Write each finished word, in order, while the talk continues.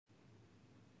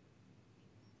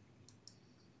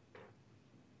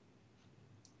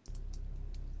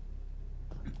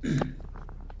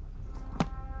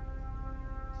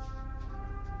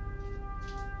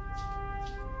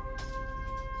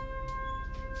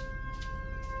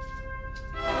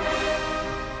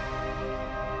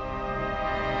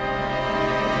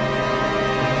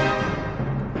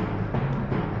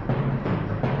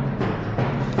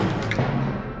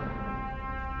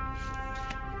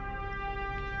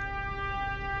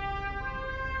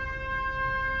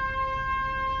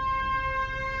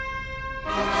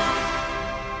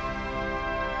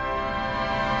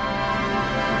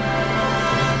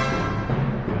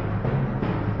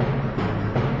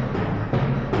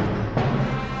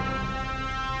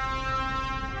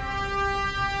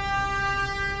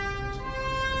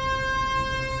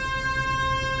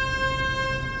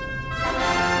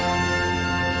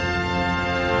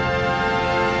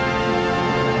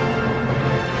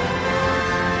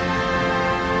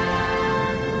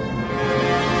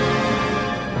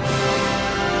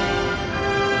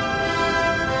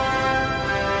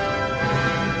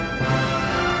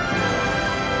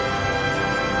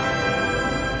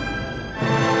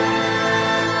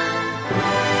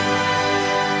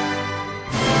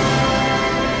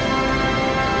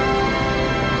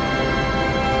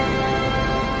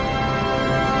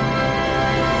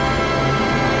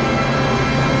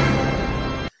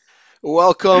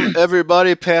Welcome,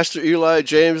 everybody. Pastor Eli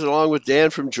James, along with Dan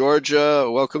from Georgia.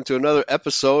 Welcome to another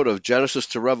episode of Genesis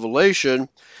to Revelation.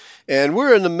 And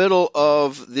we're in the middle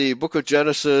of the book of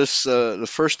Genesis, the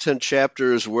first 10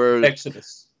 chapters where...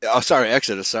 Exodus,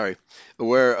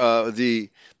 where the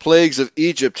plagues of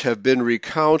Egypt have been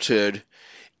recounted.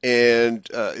 And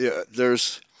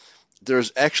there's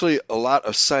actually a lot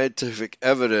of scientific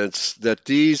evidence that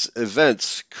these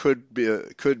events could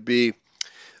be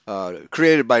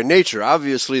created by nature.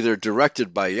 Obviously, they're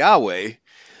directed by Yahweh,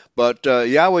 but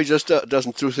Yahweh just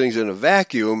doesn't do things in a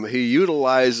vacuum. He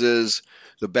utilizes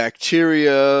the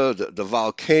bacteria, the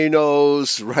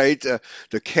volcanoes, right,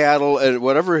 the cattle, and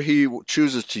whatever he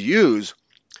chooses to use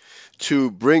to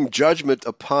bring judgment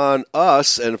upon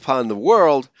us and upon the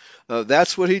world.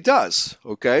 That's what he does,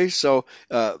 okay? So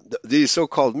these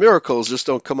so-called miracles just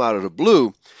don't come out of the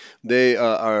blue. They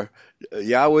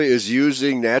Yahweh is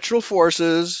using natural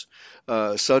forces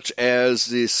such as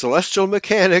the celestial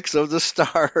mechanics of the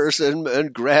stars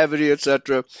and gravity,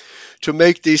 etc., to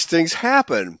make these things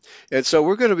happen. And so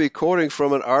we're going to be quoting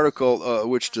from an article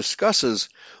which discusses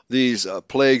these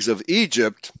plagues of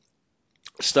Egypt,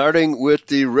 starting with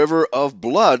the river of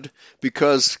blood,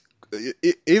 because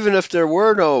even if there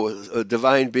were no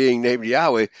divine being named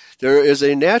Yahweh, there is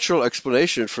a natural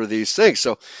explanation for these things.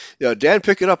 So, Dan,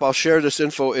 pick it up. I'll share this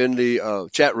info in the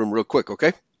chat room real quick,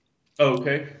 okay?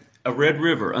 Okay. A red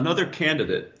river. Another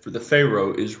candidate for the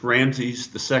Pharaoh is Ramses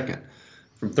II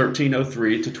from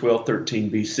 1303 to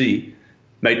 1213 BC,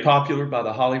 made popular by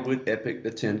the Hollywood epic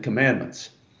The Ten Commandments.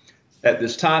 At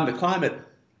this time, the climate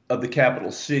of the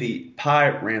capital city, Pi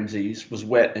Ramses, was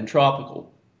wet and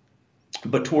tropical.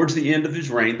 But towards the end of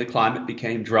his reign, the climate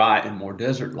became dry and more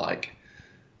desert-like.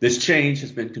 This change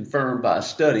has been confirmed by a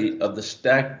study of the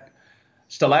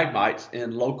stalagmites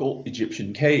in local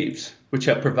Egyptian caves, which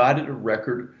have provided a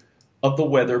record of the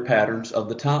weather patterns of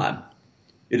the time.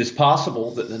 It is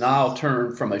possible that the Nile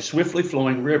turned from a swiftly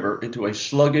flowing river into a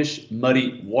sluggish,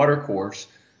 muddy watercourse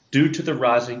due to the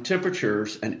rising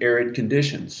temperatures and arid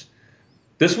conditions.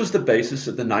 This was the basis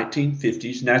of the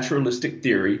 1950s naturalistic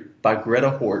theory by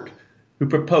Greta Hort, who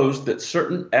proposed that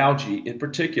certain algae, in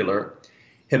particular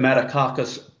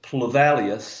Hematococcus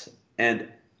pluvialis and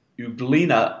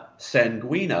Euglena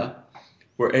sanguina,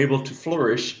 were able to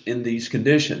flourish in these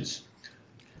conditions.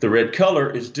 The red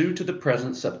color is due to the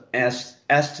presence of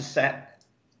astaxanthin,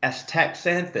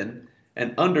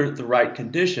 and under the right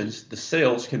conditions, the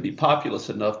cells can be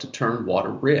populous enough to turn water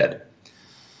red.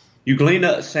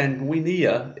 Euglena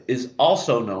sanguinea is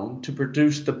also known to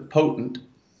produce the potent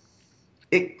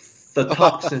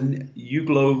ichthyotoxin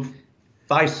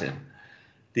euglophysine.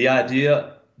 The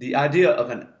idea of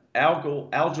an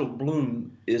algal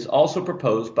bloom is also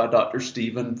proposed by Dr.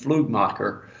 Stephen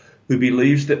Flugmacher, who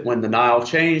believes that when the Nile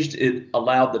changed, it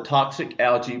allowed the toxic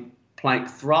algae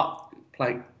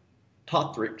Planktothrix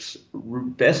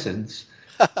rubescens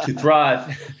to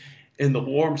thrive in the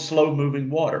warm, slow-moving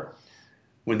water.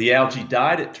 When the algae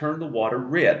died, it turned the water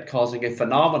red, causing a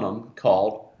phenomenon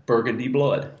called burgundy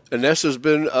blood. And this has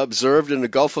been observed in the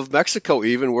Gulf of Mexico,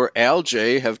 even, where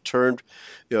algae have turned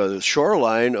the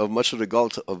shoreline of much of the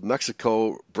Gulf of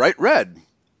Mexico bright red.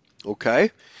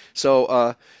 Okay?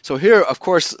 So here, of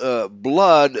course,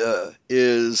 blood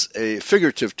is a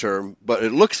figurative term, but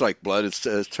it looks like blood.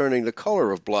 It's turning the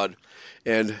color of blood.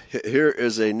 And here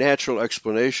is a natural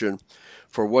explanation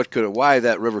for why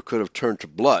that river could have turned to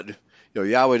blood.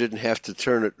 Yahweh didn't have to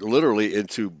turn it literally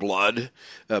into blood,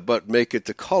 but make it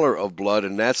the color of blood,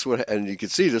 and you can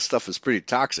see this stuff is pretty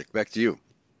toxic. Back to you.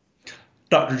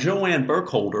 Dr. Joanne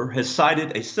Burkholder has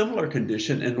cited a similar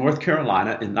condition in North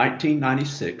Carolina in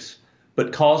 1996,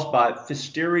 but caused by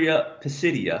Pfiesteria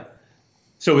piscidia.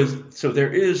 So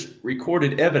there is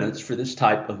recorded evidence for this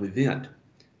type of event.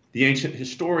 The ancient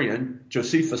historian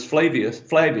Josephus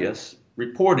Flavius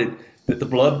reported that the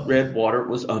blood red water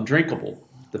was undrinkable.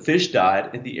 The fish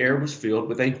died and the air was filled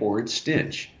with a horrid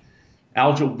stench.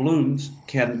 Algal blooms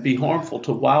can be harmful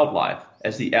to wildlife,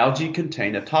 as the algae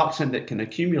contain a toxin that can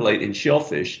accumulate in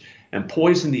shellfish and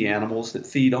poison the animals that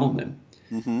feed on them.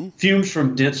 Mm-hmm. Fumes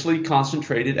from densely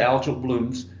concentrated algal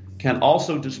blooms can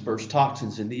also disperse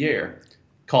toxins in the air,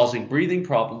 causing breathing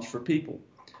problems for people.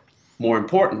 More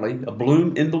importantly, a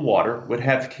bloom in the water would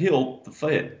have killed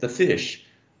the fish,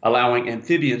 allowing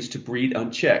amphibians to breed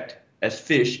unchecked, as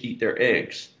fish eat their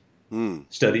eggs.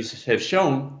 Studies have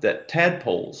shown that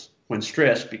tadpoles, when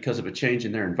stressed because of a change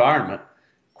in their environment,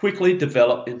 quickly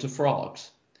develop into frogs.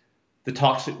 The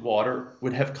toxic water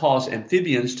would have caused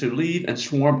amphibians to leave and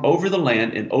swarm over the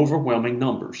land in overwhelming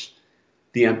numbers.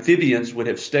 The amphibians would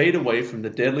have stayed away from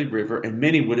the deadly river and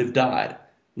many would have died,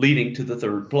 leading to the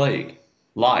third plague,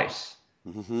 lice.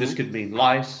 Mm-hmm. This could mean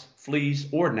lice, fleas,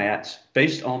 or gnats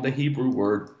based on the Hebrew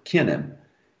word kenem.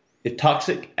 If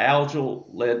toxic algal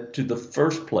led to the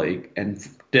first plague and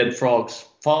dead frogs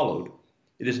followed,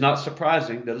 it is not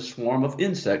surprising that a swarm of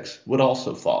insects would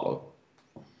also follow.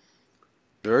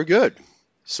 Very good.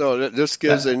 So this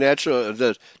gives a natural,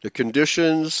 the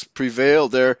conditions prevail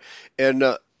there,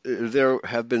 and there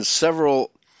have been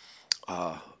several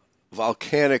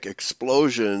volcanic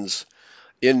explosions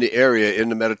in the area in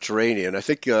the Mediterranean. I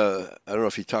think, I don't know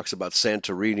if he talks about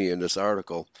Santorini in this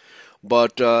article,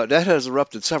 but that has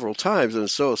erupted several times, and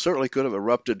so it certainly could have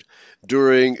erupted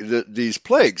during these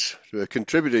plagues,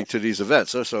 contributing to these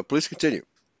events. So please continue.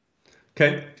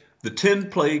 Okay, the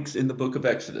 10 plagues in the book of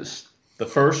Exodus. The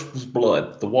first was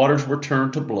blood. The waters were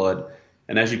turned to blood,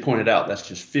 and as you pointed out, that's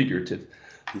just figurative.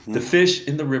 Mm-hmm. The fish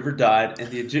in the river died,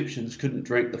 and the Egyptians couldn't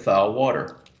drink the foul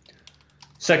water.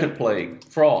 Second plague,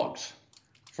 frogs.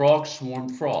 Frogs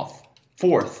swarmed froth.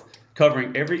 Fourth,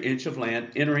 covering every inch of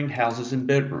land, entering houses and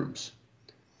bedrooms.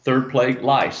 Third plague,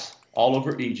 lice, all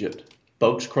over Egypt.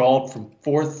 Boats crawled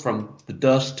forth from the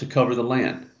dust to cover the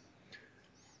land.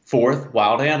 Fourth,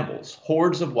 wild animals.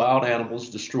 Hordes of wild animals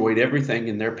destroyed everything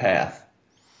in their path.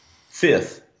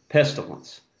 Fifth,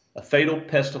 pestilence. A fatal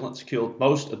pestilence killed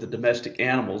most of the domestic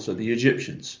animals of the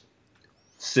Egyptians.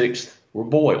 Sixth were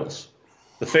boils.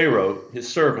 The Pharaoh, his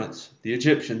servants, the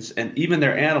Egyptians, and even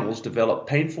their animals developed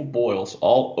painful boils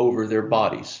all over their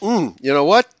bodies. You know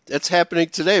what? That's happening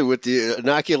today with the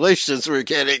inoculations we're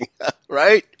getting,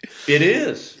 right? It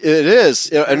is. It is.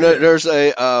 And there's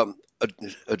a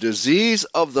disease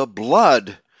of the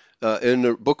blood in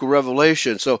the book of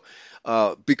Revelation. So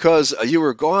because you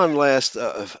were gone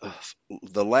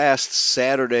the last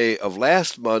Saturday of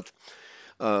last month,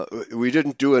 we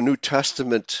didn't do a New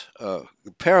Testament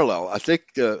parallel. I think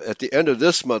at the end of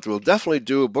this month, we'll definitely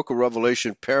do a Book of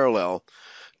Revelation parallel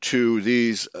to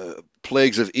these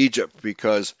plagues of Egypt,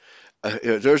 because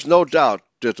there's no doubt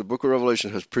that the Book of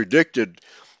Revelation has predicted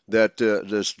that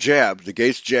this jab, the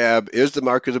gates jab, is the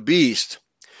mark of the beast.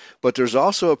 But there's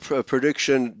also a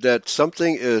prediction that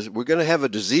we're going to have a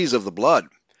disease of the blood.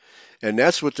 And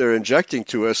that's what they're injecting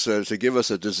to us to give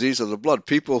us a disease of the blood.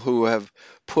 People who have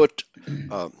put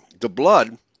the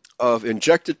blood of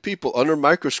injected people under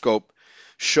microscope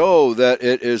show that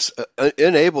it is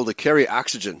unable to carry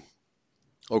oxygen.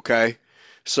 Okay?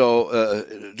 So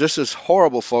this is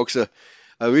horrible, folks.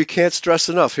 We can't stress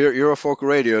enough here at Eurofolk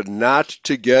Radio not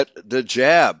to get the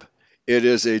jab. It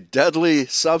is a deadly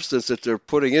substance that they're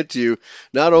putting into you.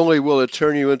 Not only will it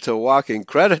turn you into a walking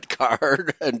credit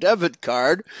card and debit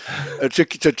card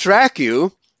to track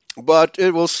you, but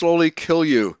it will slowly kill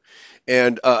you.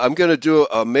 And I'm going to do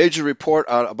a major report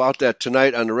about that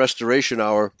tonight on the Restoration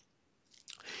Hour.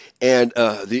 And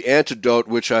the antidote,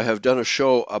 which I have done a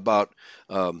show about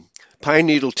pine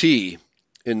needle tea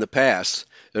in the past.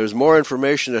 There's more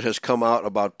information that has come out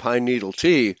about pine needle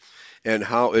tea and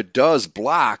how it does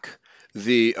block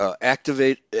the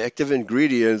active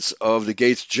ingredients of the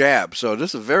Gates jab. So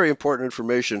this is very important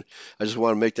information. I just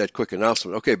want to make that quick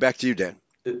announcement. Okay, back to you, Dan.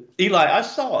 Eli, I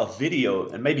saw a video,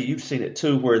 and maybe you've seen it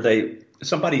too, where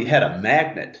somebody had a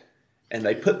magnet, and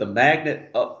they put the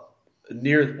magnet up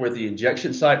near where the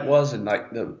injection site was, and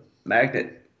like the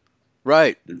magnet,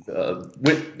 right,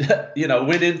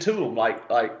 went into them, like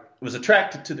was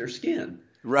attracted to their skin.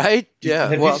 Right? Yeah.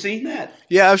 Have you Well, seen that?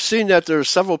 yeah, I've seen that there are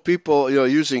several people,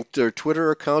 using their Twitter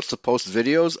accounts to post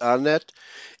videos on that,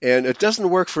 and it doesn't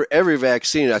work for every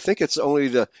vaccine. I think it's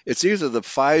either the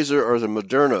Pfizer or the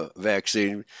Moderna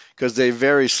vaccine because they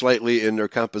vary slightly in their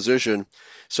composition.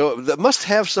 So that must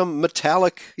have some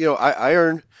metallic,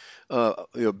 iron,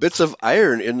 bits of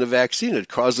iron in the vaccine that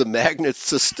cause the magnets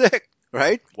to stick,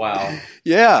 right? Wow.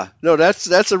 Yeah, no,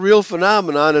 that's a real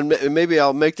phenomenon, and maybe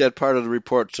I'll make that part of the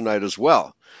report tonight as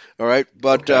well. All right,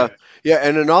 but Okay. yeah,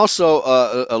 and then also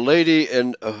a lady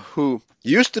who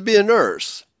used to be a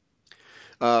nurse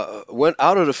went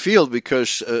out of the field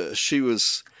because she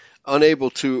was unable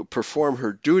to perform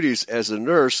her duties as a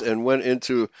nurse and went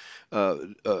into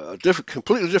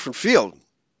completely different field,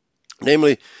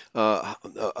 namely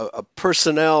a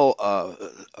personnel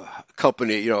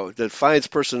company, that finds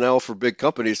personnel for big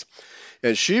companies,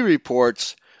 and she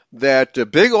reports that the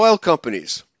big oil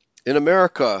companies in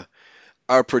America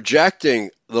are projecting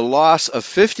the loss of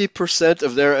 50%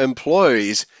 of their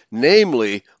employees,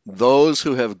 namely those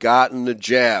who have gotten the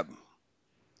jab.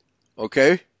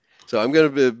 Okay? So I'm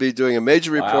going to be doing a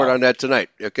major report on Wow. that tonight.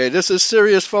 Okay? This is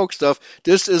serious folk stuff.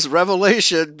 This is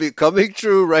revelation becoming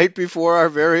true right before our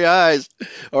very eyes.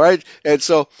 All right? And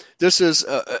so this is,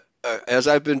 as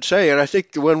I've been saying, I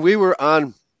think when we were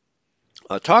on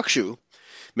a talk show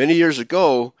many years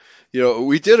ago,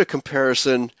 we did a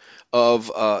comparison of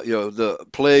the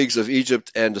plagues of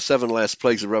Egypt and the seven last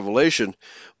plagues of Revelation,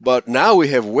 but now we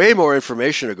have way more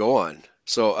information to go on.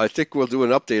 So I think we'll do an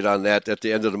update on that at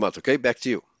the end of the month. Okay, back to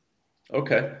you.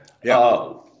 Okay. Yeah,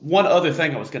 One other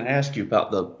thing I was going to ask you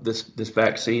about this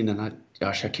vaccine, and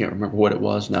gosh, I can't remember what it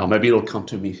was now. Maybe it'll come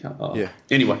to me. yeah.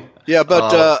 Anyway, Yeah,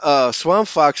 but uh, Swamp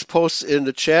Fox posts in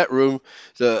the chat room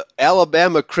the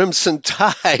Alabama Crimson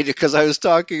Tide because I was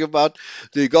talking about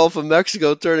the Gulf of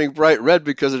Mexico turning bright red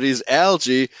because of these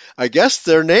algae. I guess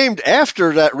they're named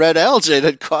after that red algae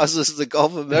that causes the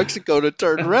Gulf of Mexico to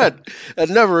turn red. It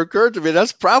never occurred to me.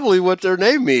 That's probably what their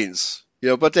name means.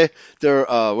 But they're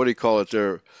what do you call it?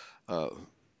 Their uh,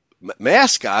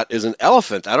 mascot is an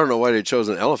elephant. I don't know why they chose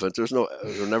an elephant. There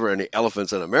were never any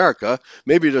elephants in America.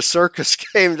 Maybe the circus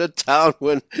came to town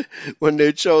when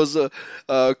they chose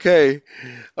okay.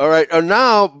 All right. And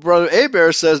now Brother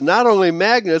Abear says not only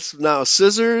magnets, now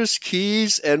scissors,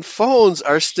 keys, and phones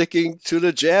are sticking to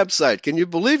the jab site. Can you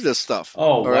believe this stuff? oh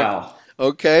All right. wow.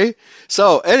 Okay.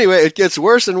 So anyway, it gets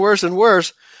worse and worse and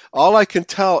worse. All I can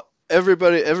tell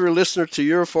everybody, every listener to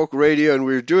Eurofolk Radio, and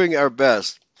we're doing our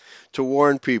best to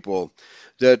warn people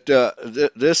that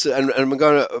this, and I'm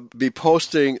going to be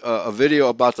posting a video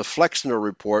about the Flexner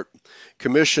report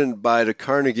commissioned by the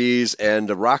Carnegies and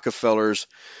the Rockefellers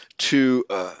to,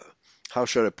 how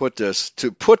should I put this,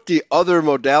 to put the other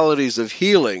modalities of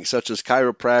healing, such as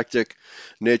chiropractic,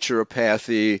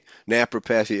 naturopathy,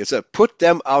 naturopathy, etc., put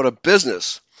them out of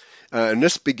business. And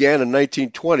this began in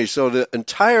 1920. So the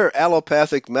entire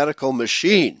allopathic medical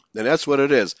machine, and that's what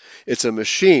it is, it's a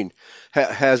machine,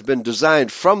 has been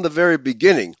designed from the very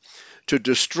beginning to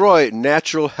destroy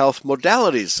natural health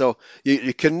modalities. So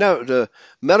you can never, the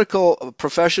medical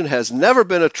profession has never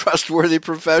been a trustworthy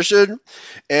profession,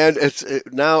 and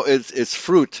now its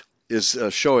fruit is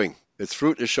showing. Its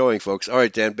fruit is showing, folks. All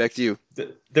right, Dan, back to you.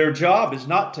 Their job is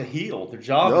not to heal. Their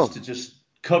job is No. to just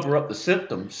cover up the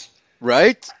symptoms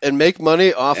Right, and make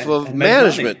money off of and make money.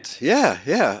 management. Yeah,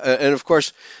 yeah, and of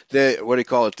course, what do you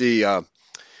call it?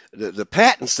 The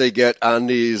patents they get on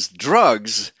these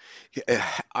drugs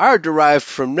are derived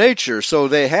from nature, so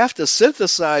they have to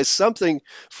synthesize something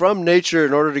from nature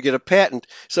in order to get a patent.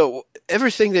 So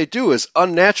everything they do is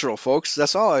unnatural, folks.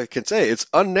 That's all I can say. It's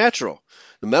unnatural.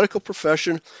 The medical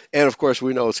profession, and of course,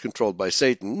 we know it's controlled by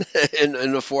Satan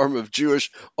in the form of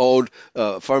Jewish-owned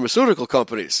pharmaceutical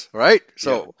companies, right? Yeah,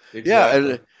 So, yeah,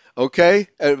 exactly. okay,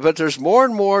 but there's more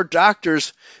and more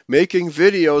doctors making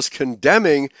videos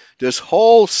condemning this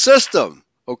whole system.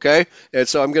 Okay, and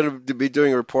so I'm going to be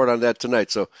doing a report on that tonight.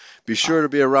 So be I, sure to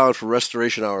be around for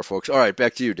Restoration Hour, folks. All right,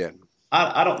 back to you, Dan.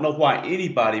 I don't know why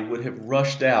anybody would have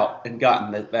rushed out and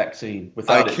gotten that vaccine I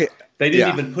without it. can't. They didn't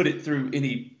Yeah, even put it through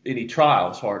any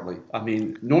trials hardly. I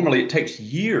mean, normally it takes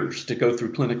years to go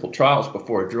through clinical trials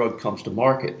before a drug comes to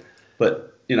market.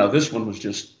 But, this one was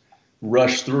just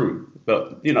rushed through.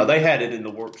 But, they had it in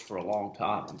the works for a long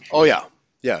time, I'm oh, sure. yeah.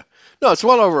 Yeah. No, it's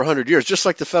well over 100 years, just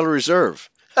like the Federal Reserve.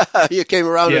 You came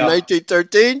around in Yeah.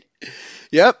 1913.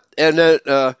 Yep. And then,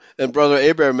 and Brother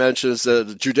Abraham mentions the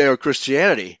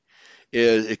Judeo-Christianity.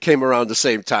 It came around the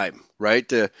same time, right?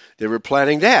 They were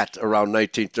planning that around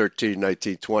 1913,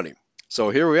 1920. So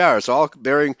here we are. It's all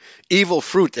bearing evil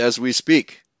fruit as we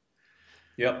speak.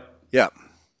 Yep. Yeah.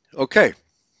 Okay.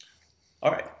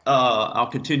 All right. I'll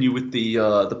continue with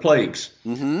the plagues.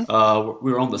 Mm-hmm.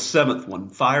 We're on the seventh one,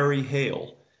 fiery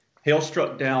hail. Hail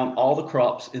struck down all the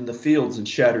crops in the fields and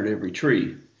shattered every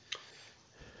tree.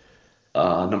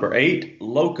 Number eight,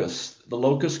 locusts. The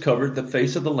locusts covered the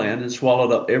face of the land and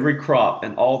swallowed up every crop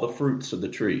and all the fruits of the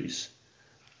trees.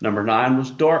 Number nine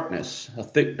was darkness, a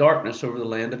thick darkness over the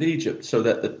land of Egypt, so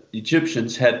that the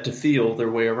Egyptians had to feel their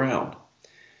way around.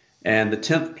 And the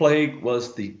 10th plague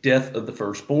was the death of the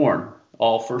firstborn.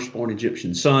 All firstborn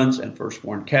Egyptian sons and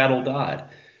firstborn cattle died.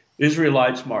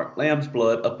 Israelites marked lamb's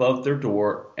blood above their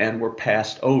door and were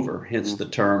passed over, hence the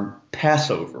term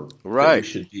Passover. That we Right.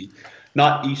 should be,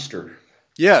 not Easter,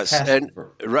 Yes, and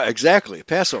Passover. right, exactly,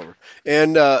 Passover.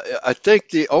 And I think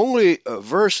the only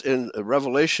verse in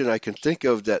Revelation I can think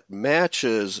of that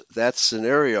matches that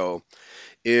scenario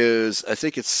is, I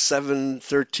think it's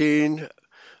 7:13,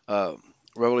 uh,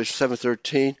 Revelation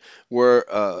 7:13, where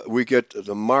we get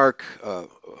the mark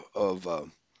of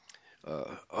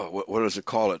what does it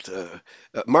call it?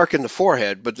 Mark in the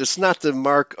forehead, but it's not the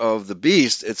mark of the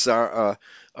beast. It's our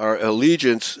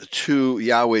allegiance to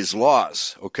Yahweh's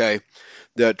laws. Okay,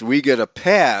 that we get a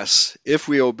pass if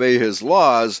we obey His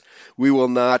laws. We will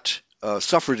not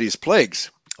suffer these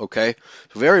plagues. Okay,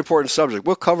 very important subject.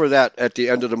 We'll cover that at the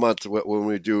end of the month when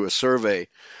we do a survey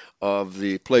of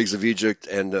the plagues of Egypt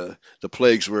and the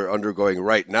plagues we're undergoing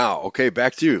right now. Okay,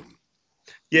 back to you.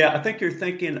 Yeah, I think you're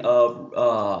thinking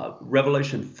of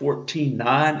Revelation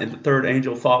 14:9, and the third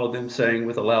angel followed them, saying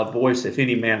with a loud voice, if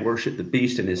any man worship the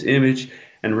beast in his image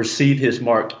and receive his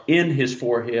mark in his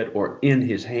forehead or in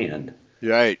his hand.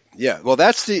 Right. Yeah. Well,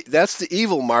 that's the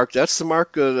evil mark. That's the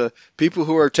mark of the people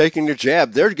who are taking the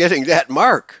jab. They're getting that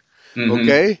mark. Hmm.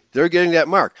 Okay, they're getting that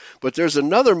mark. But there's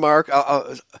another mark.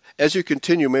 As you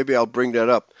continue, maybe I'll bring that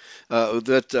up.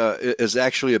 That is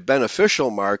actually a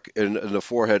beneficial mark in the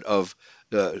forehead of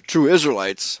true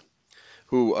Israelites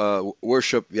who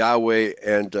worship Yahweh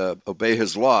and obey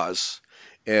His laws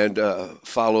and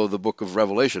follow the book of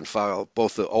Revelation, follow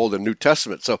both the Old and New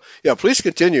Testament. So, yeah, please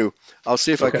continue. I'll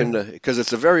see if I can, Okay. because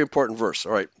it's a very important verse.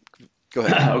 All right, go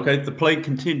ahead. Okay, the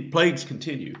plagues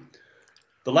continue.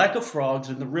 The lack of frogs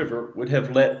in the river would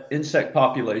have let insect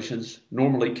populations,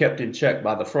 normally kept in check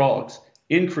by the frogs,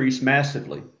 increase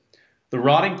massively. The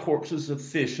rotting corpses of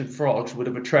fish and frogs would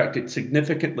have attracted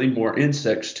significantly more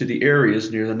insects to the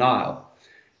areas near the Nile.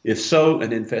 If so,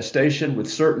 an infestation with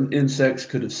certain insects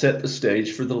could have set the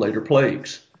stage for the later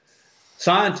plagues.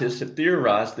 Scientists have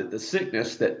theorized that the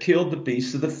sickness that killed the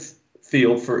beasts of the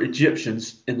field for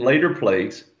Egyptians in later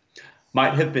plagues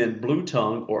might have been blue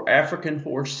tongue or African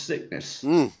horse sickness.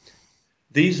 Mm,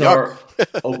 These yuck.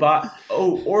 are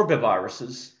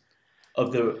orbiviruses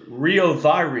of the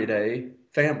Rheoviridae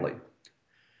family,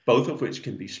 both of which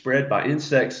can be spread by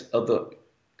insects of the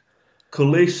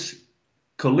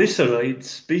Cholicoid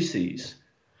species.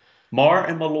 Marr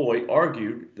and Malloy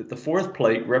argued that the fourth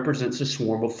plague represents a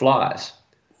swarm of flies,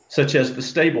 such as the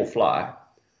stable fly,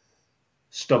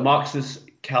 Stomoxys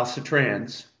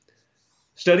calcitrans.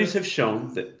 Studies have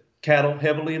shown that cattle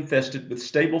heavily infested with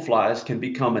stable flies can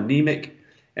become anemic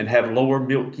and have lower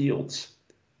milk yields.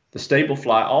 The stable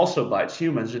fly also bites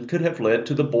humans and could have led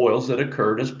to the boils that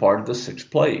occurred as part of the sixth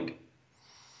plague.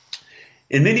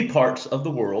 In many parts of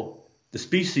the world, the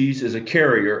species is a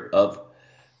carrier of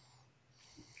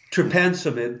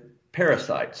trypanosomid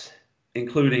parasites,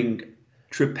 including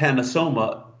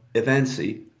Trypanosoma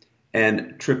evansi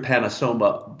and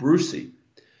Trypanosoma brucei.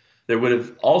 There would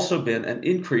have also been an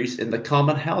increase in the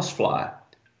common housefly,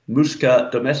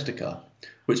 Musca domestica,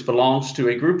 which belongs to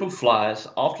a group of flies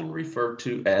often referred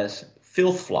to as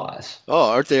filth flies. Oh,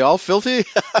 aren't they all filthy?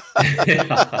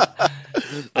 Yeah. I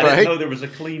didn't Right? know there was a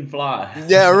clean fly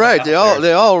Yeah, right. They out all there.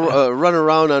 they all run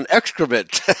around on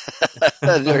excrement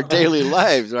in their daily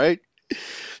lives, right?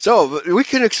 So we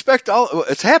can expect all.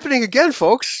 It's happening again,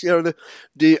 folks. The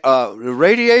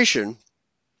radiation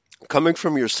coming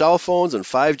from your cell phones and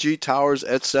 5G towers,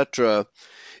 etc.,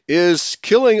 is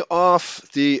killing off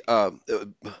the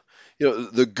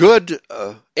good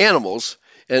animals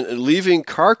and leaving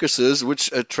carcasses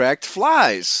which attract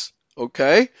flies,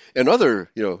 okay, and other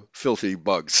filthy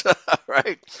bugs,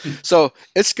 right? So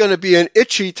it's going to be an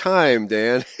itchy time,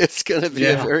 Dan. It's going to be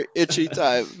a Yeah. very itchy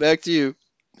time. Back to you.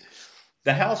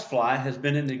 The housefly has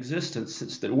been in existence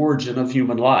since the origin of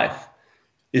human life,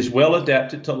 is well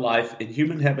adapted to life in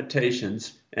human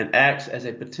habitations, and acts as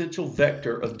a potential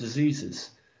vector of diseases.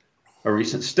 A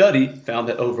recent study found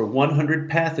that over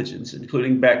 100 pathogens,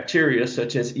 including bacteria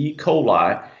such as E.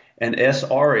 coli and S.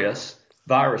 aureus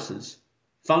viruses,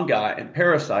 fungi, and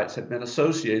parasites have been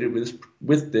associated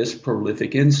with this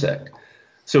prolific insect.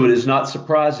 So it is not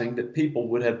surprising that people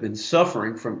would have been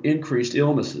suffering from increased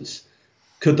illnesses.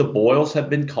 Could the boils have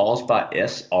been caused by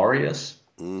S. aureus?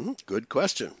 Good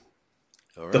question.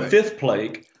 All The right. fifth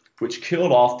plague, which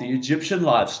killed off the Egyptian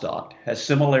livestock, has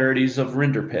similarities of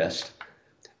rinderpest,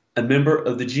 a member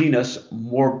of the genus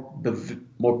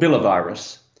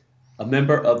Morbillivirus, a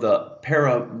member of the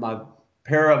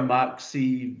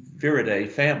Paramaxiviridae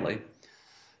family.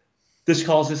 This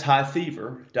causes high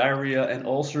fever, diarrhea, and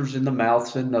ulcers in the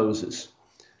mouths and noses.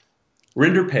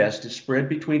 Rinderpest is spread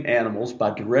between animals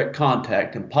by direct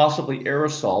contact and possibly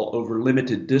aerosol over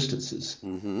limited distances.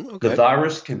 The Okay.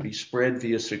 virus can be spread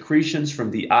via secretions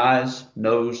from the eyes,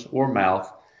 nose, or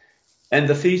mouth, and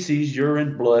the feces,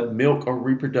 urine, blood, milk, or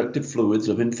reproductive fluids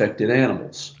of infected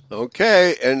animals.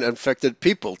 Okay. And infected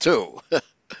people too.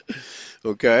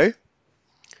 Okay.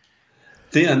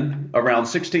 Then, around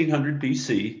 1600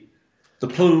 BC, the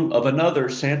plume of another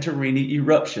Santorini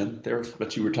eruption, there's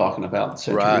what you were talking about,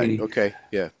 Right. Santorini, Okay.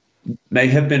 Yeah. may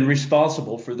have been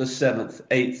responsible for the seventh,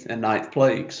 eighth, and ninth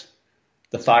plagues,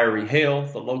 the fiery hail,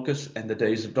 the locusts, and the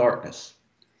days of darkness.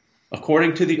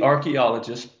 According to the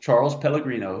archaeologist Charles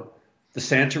Pellegrino, the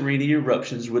Santorini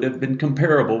eruptions would have been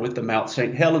comparable with the Mount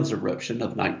St. Helens eruption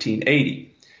of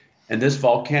 1980, and this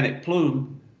volcanic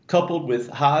plume, coupled with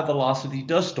high-velocity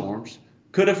dust storms,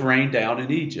 could have rained down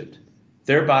in Egypt,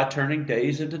 thereby turning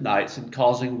days into nights and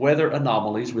causing weather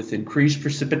anomalies with increased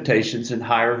precipitations and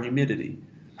higher humidity.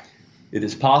 It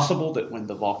is possible that when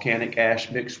the volcanic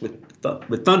ash mixed with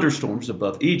thunderstorms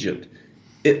above Egypt,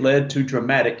 it led to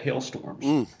dramatic hailstorms.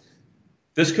 Mm.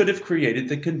 This could have created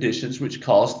the conditions which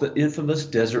caused the infamous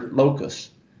desert locusts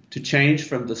to change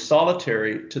from the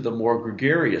solitary to the more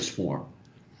gregarious form.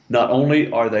 Not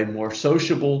only are they more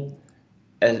sociable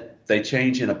as they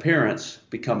change in appearance,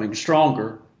 becoming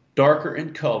stronger, darker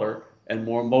in color, and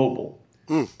more mobile.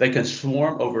 Mm. They can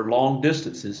swarm over long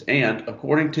distances, and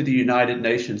according to the United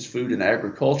Nations Food and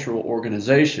Agricultural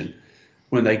Organization,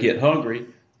 when they get hungry,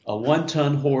 a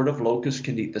 1-ton horde of locusts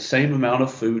can eat the same amount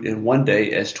of food in one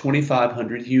day as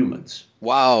 2,500 humans.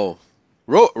 Wow.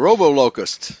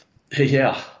 Robo-locust.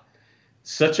 Yeah,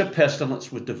 such a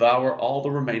pestilence would devour all the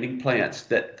remaining plants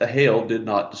that the hail did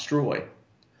not destroy.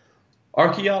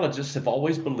 Archaeologists have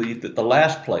always believed that the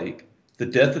last plague, the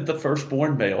death of the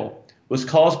firstborn male, was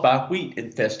caused by wheat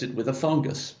infested with a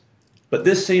fungus. But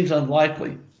this seems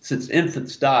unlikely, since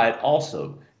infants died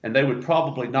also, and they would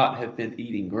probably not have been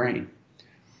eating grain.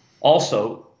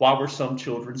 Also, why were some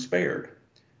children spared?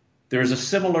 There is a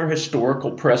similar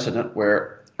historical precedent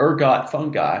where ergot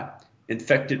fungi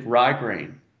infected rye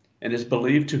grain and is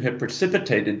believed to have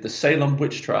precipitated the Salem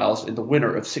witch trials in the winter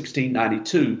of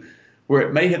 1692, where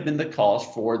it may have been the cause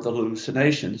for the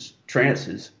hallucinations,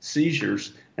 trances,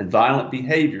 seizures, and violent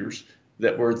behaviors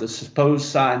that were the supposed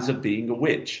signs of being a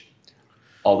witch.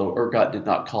 Although ergot did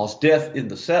not cause death in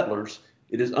the settlers,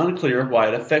 it is unclear why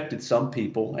it affected some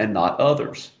people and not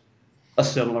others. A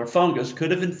similar fungus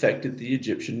could have infected the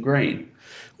Egyptian grain.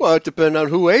 Well, it depends on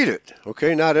who ate it.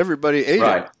 Okay. Not everybody ate it.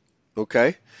 Right,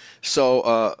 Okay.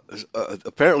 So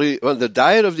apparently, well, the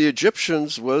diet of the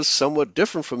Egyptians was somewhat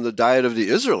different from the diet of the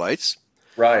Israelites.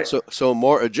 right. So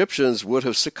more Egyptians would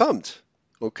have succumbed.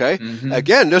 Okay. hmm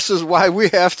Again, this is why we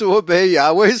have to obey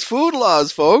Yahweh's food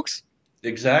laws, folks.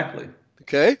 Exactly.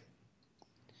 Okay.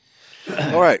 All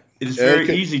It right. is And very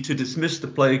easy to dismiss the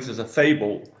plagues as a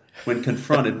fable when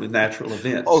confronted with natural oh,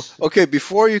 events. okay.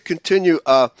 Before you continue,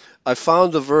 I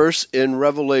found the verse in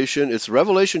Revelation. It's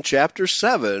Revelation chapter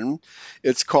 7.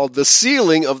 It's called the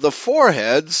sealing of the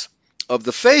foreheads of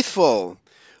the faithful.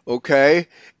 Okay.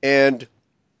 And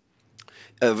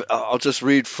I'll just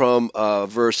read from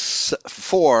verse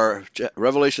 4,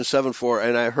 Revelation 7:4.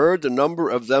 And I heard the number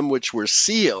of them which were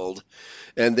sealed,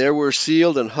 and there were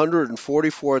sealed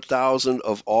 144,000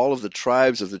 of all of the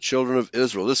tribes of the children of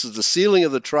Israel. This is the sealing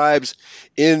of the tribes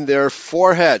in their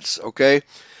foreheads, okay?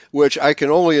 Which I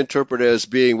can only interpret as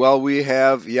being, well, we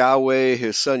have Yahweh,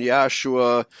 His Son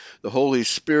Yahshua, the Holy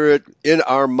Spirit in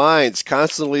our minds,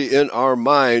 constantly in our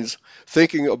minds,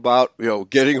 thinking about,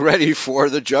 getting ready for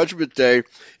the judgment day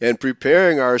and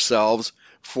preparing ourselves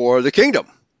for the kingdom.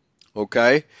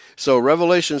 Okay? So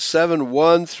Revelation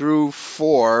 7:1 through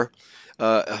 4,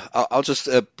 I'll just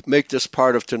make this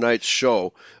part of tonight's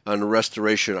show on the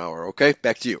Restoration Hour. Okay?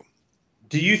 Back to you.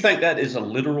 Do you think that is a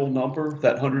literal number,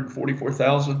 that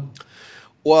 144,000,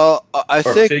 Well, I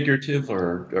or think, figurative,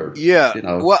 yeah, you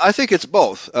know? well, I think it's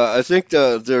both. I think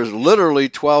there's literally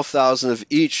 12,000 of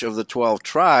each of the 12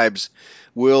 tribes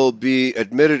will be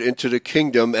admitted into the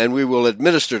kingdom, and we will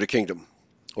administer the kingdom.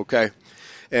 Okay?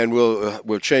 And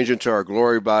we'll change into our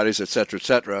glory bodies, etc.,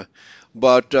 etc.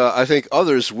 but I think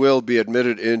others will be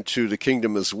admitted into the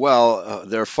kingdom as well.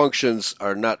 Their functions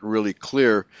are not really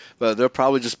clear, but they'll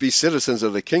probably just be citizens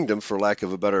of the kingdom, for lack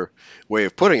of a better way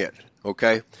of putting it.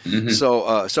 Okay, Hmm.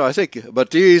 so I think,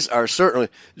 but these are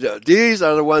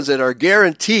the ones that are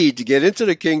guaranteed to get into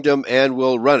the kingdom and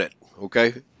will run it.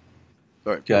 Okay,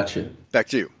 all right, Gotcha. back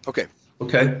to you. Okay.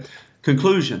 Okay.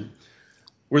 Conclusion.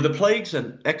 Were the plagues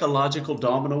an ecological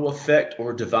domino effect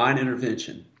or divine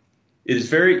intervention? It is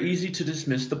very easy to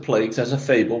dismiss the plagues as a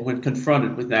fable when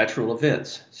confronted with natural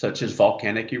events, such as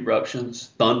volcanic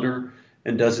eruptions, thunder,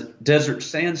 and desert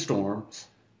sandstorms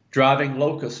driving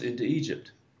locusts into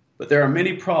Egypt. But there are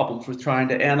many problems with trying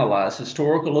to analyze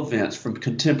historical events from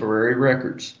contemporary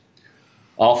records.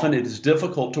 Often it is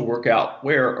difficult to work out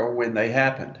where or when they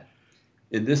happened.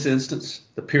 In this instance,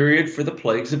 the period for the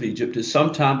plagues of Egypt is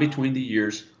sometime between the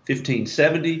years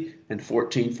 1570 and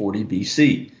 1440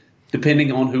 BC,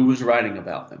 depending on who was writing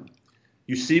about them.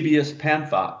 Eusebius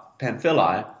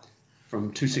Pamphili,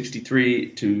 from 263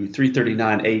 to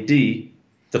 339 AD,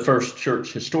 the first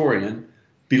church historian,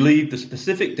 believed the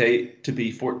specific date to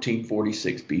be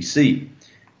 1446 BC.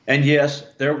 And yes,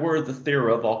 there were the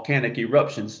Thera volcanic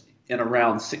eruptions in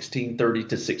around 1630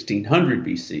 to 1600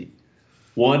 BC,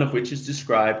 one of which is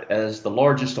described as the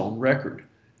largest on record.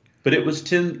 But it was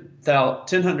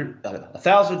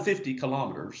 1,050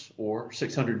 kilometers, or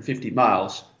 650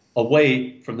 miles,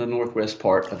 away from the northwest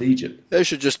part of Egypt. They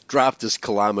should just drop this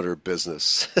kilometer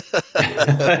business.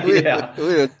 we, Yeah,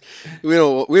 we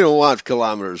don't we don't want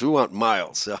kilometers. We want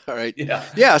miles. All right. yeah.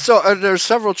 Yeah. So there's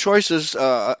several choices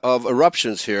of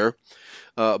eruptions here,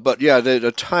 but yeah,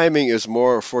 the timing is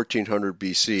more 1400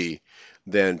 BC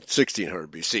than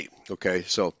 1600 BC. Okay.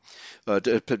 So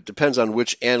it depends on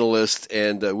which analyst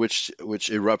and which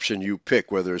eruption you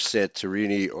pick, whether it's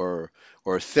Santorini or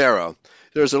Thera.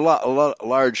 There's a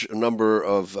large number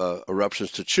of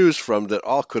eruptions to choose from that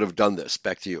all could have done this.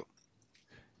 Back to you.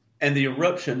 And the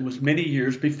eruption was many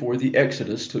years before the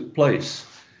Exodus took place.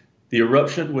 The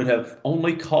eruption would have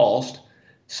only caused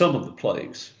some of the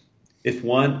plagues, if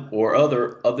one or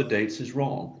other of the dates is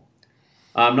wrong.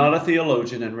 I'm not a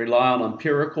theologian and rely on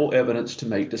empirical evidence to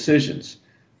make decisions,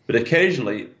 but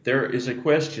occasionally there is a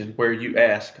question where you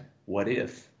ask, what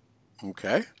if?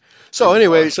 Okay. So In this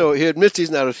anyway, article. so he admits he's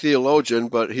not a theologian,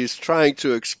 but he's trying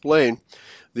to explain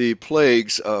the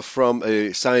plagues from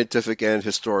a scientific and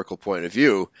historical point of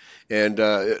view. And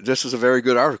this is a very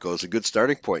good article. It's a good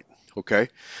starting point. Okay.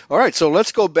 All right. So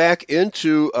let's go back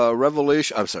into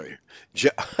Revelation. I'm sorry.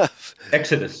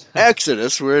 Exodus.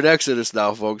 Exodus. We're in Exodus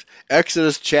now, folks.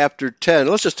 Exodus chapter 10.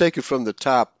 Let's just take it from the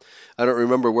top. I don't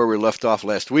remember where we left off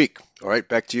last week. All right.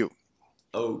 Back to you.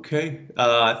 Okay.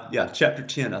 Yeah, chapter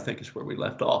 10, I think, is where we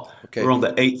left off. Okay. We're on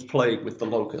the eighth plague with the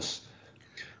locusts.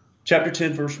 Chapter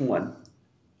 10, verse 1.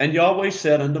 And Yahweh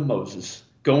said unto Moses,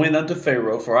 Go in unto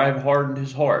Pharaoh, for I have hardened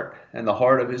his heart, and the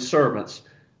heart of his servants,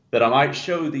 that I might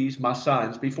show these my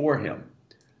signs before him,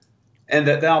 and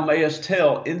that thou mayest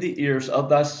tell in the ears of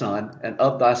thy son and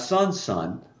of thy son's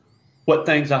son what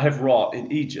things I have wrought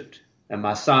in Egypt, and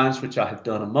my signs which I have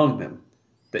done among them,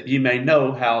 that ye may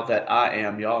know how that I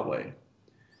am Yahweh.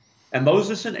 And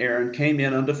Moses and Aaron came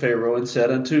in unto Pharaoh and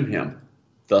said unto him,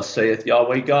 Thus saith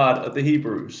Yahweh God of the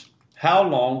Hebrews, How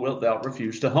long wilt thou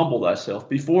refuse to humble thyself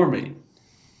before me?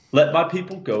 Let my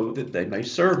people go, that they may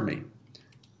serve me.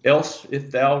 Else,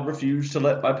 if thou refuse to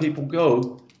let my people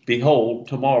go, behold,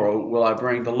 tomorrow will I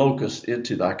bring the locusts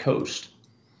into thy coast.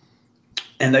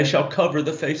 And they shall cover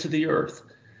the face of the earth,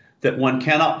 that one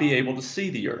cannot be able to see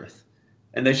the earth.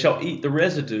 And they shall eat the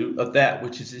residue of that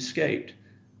which is escaped,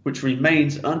 which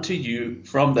remains unto you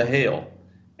from the hail,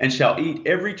 and shall eat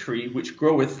every tree which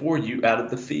groweth for you out of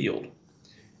the field.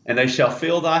 And they shall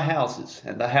fill thy houses,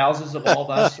 and the houses of all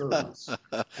thy servants,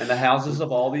 and the houses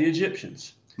of all the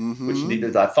Egyptians, which Mm-hmm.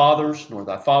 neither thy fathers nor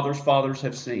thy fathers' fathers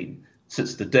have seen,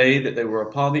 since the day that they were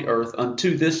upon the earth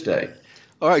unto this day.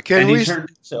 All right. And he turned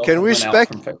himself Can and we went out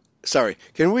from Pharaoh.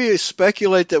 Can we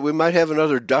speculate that we might have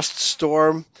another dust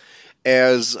storm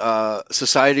as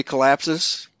society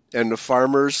collapses and the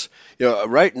farmers,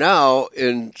 right now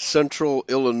in central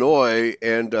Illinois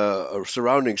and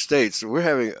surrounding states, we're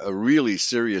having a really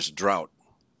serious drought.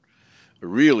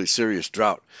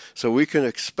 So we can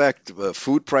expect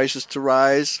food prices to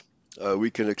rise.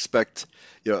 We can expect,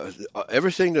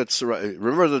 everything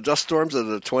remember the dust storms of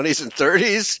the 20s and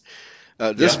 30s?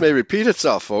 This Yeah. may repeat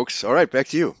itself, folks. All right, back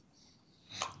to you.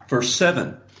 Verse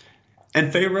 7.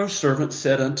 And Pharaoh's servant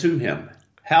said unto him,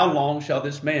 How long shall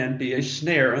this man be a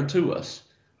snare unto us?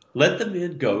 Let the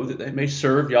men go, that they may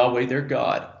serve Yahweh their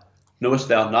God. Knowest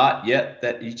thou not yet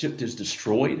that Egypt is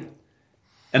destroyed?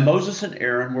 And Moses and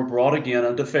Aaron were brought again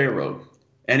unto Pharaoh.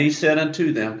 And he said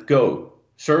unto them, Go,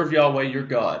 serve Yahweh your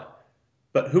God.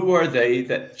 But who are they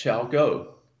that shall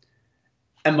go?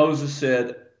 And Moses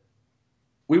said,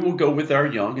 We will go with our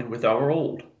young and with our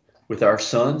old, with our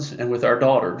sons and with our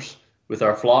daughters, with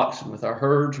our flocks and with our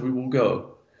herds we will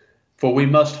go, for we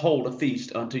must hold a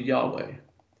feast unto Yahweh.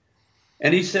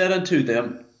 And he said unto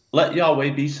them, Let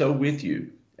Yahweh be so with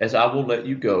you, as I will let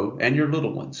you go, and your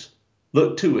little ones.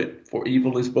 Look to it, for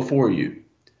evil is before you.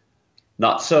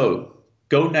 Not so.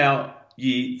 Go now,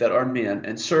 ye that are men,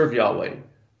 and serve Yahweh,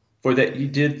 for that ye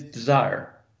did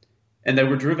desire. And they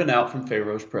were driven out from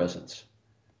Pharaoh's presence.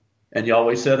 And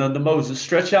Yahweh said unto Moses,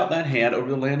 Stretch out thine hand over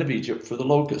the land of Egypt for the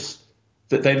locusts,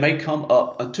 that they may come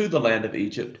up unto the land of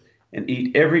Egypt, and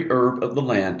eat every herb of the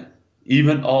land,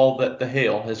 even all that the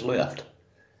hail has left.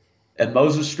 And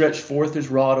Moses stretched forth his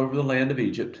rod over the land of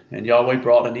Egypt, and Yahweh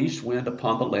brought an east wind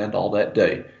upon the land all that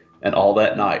day, and all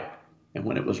that night. And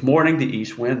when it was morning, the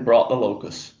east wind brought the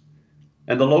locusts.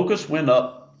 And the locusts went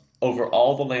up over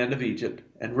all the land of Egypt,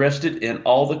 and rested in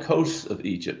all the coasts of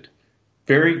Egypt.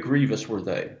 Very grievous were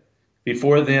they.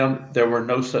 Before them there were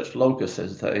no such locusts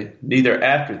as they, neither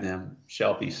after them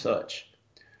shall be such.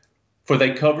 For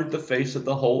they covered the face of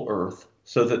the whole earth,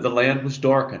 so that the land was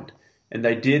darkened, and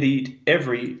they did eat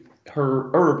every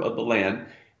herb of the land,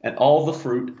 and all the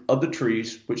fruit of the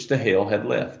trees which the hail had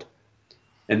left.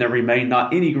 And there remained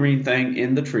not any green thing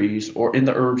in the trees or in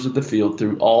the herbs of the field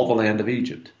through all the land of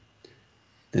Egypt.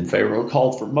 Then Pharaoh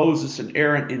called for Moses and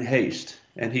Aaron in haste,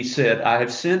 and he said, I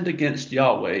have sinned against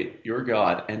Yahweh your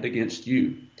God and against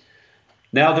you.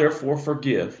 Now therefore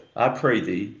forgive, I pray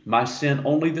thee, my sin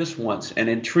only this once, and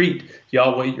entreat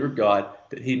Yahweh your God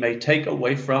that he may take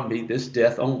away from me this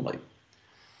death only.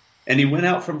 And he went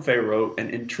out from Pharaoh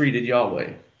and entreated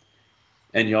Yahweh.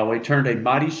 And Yahweh turned a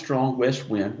mighty strong west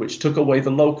wind, which took away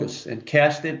the locusts and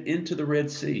cast them into the Red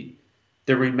Sea.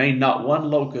 There remained not one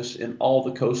locust in all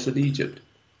the coasts of Egypt.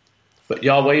 But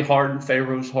Yahweh hardened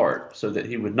Pharaoh's heart, so that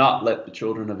he would not let the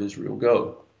children of Israel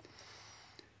go.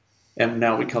 And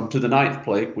now we come to the ninth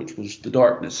plague, which was the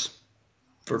darkness.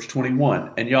 Verse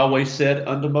 21, And Yahweh said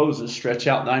unto Moses, Stretch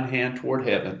out thine hand toward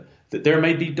heaven, that there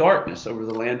may be darkness over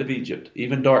the land of Egypt,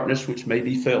 even darkness which may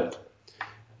be felt.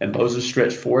 And Moses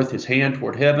stretched forth his hand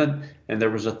toward heaven, and there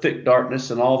was a thick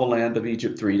darkness in all the land of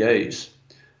Egypt 3 days.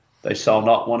 They saw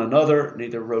not one another,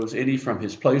 neither rose any from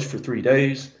his place for 3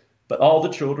 days. But all the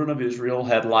children of Israel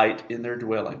had light in their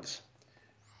dwellings.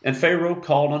 And Pharaoh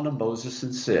called unto Moses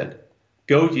and said,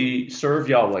 Go ye, serve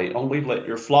Yahweh, only let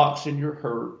your flocks and your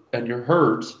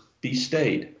herds be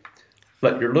stayed.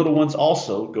 Let your little ones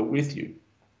also go with you.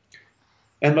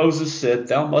 And Moses said,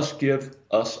 Thou must give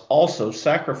us also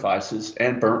sacrifices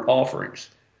and burnt offerings,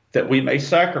 that we may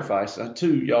sacrifice unto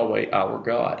Yahweh our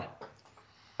God.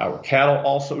 Our cattle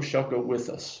also shall go with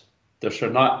us. There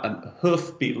shall not an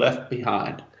hoof be left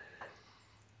behind.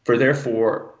 For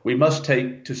therefore we must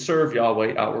take to serve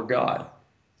Yahweh our God,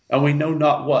 and we know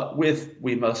not what with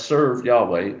we must serve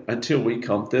Yahweh until we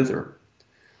come thither.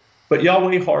 But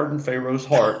Yahweh hardened Pharaoh's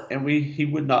heart, and he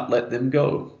would not let them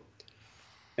go.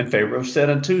 And Pharaoh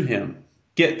said unto him,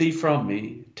 Get thee from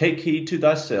me, take heed to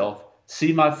thyself,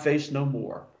 see my face no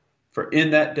more. For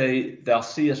in that day thou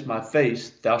seest my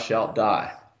face, thou shalt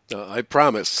die. I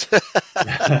promise.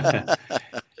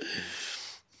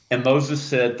 And Moses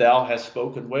said, Thou hast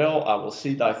spoken well, I will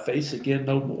see thy face again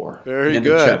no more. Very End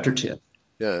good. of chapter 10.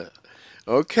 Yeah.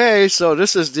 Okay, so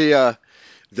this is the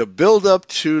build up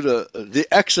to the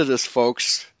Exodus,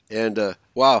 folks, and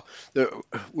wow,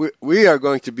 we are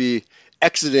going to be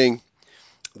exiting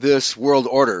this world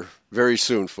order very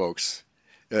soon, folks.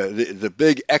 The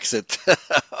big exit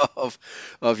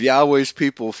of Yahweh's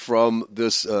people from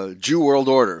this Jew world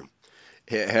order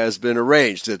has been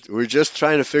arranged. That we're just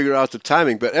trying to figure out the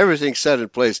timing, but everything's set in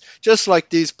place, just like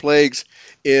these plagues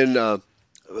in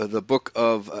the book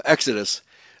of Exodus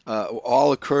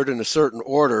all occurred in a certain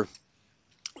order.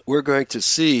 We're going to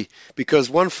see, because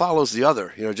one follows the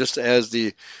other, just as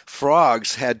the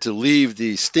frogs had to leave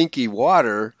the stinky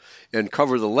water and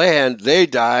cover the land, they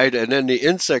died, and then the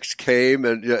insects came,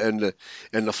 and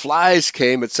the flies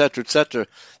came, etc., etc.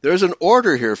 There's an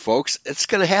order here, folks. It's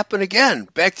going to happen again.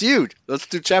 Back to you. Let's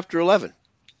do chapter 11.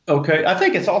 Okay, I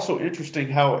think it's also interesting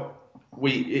how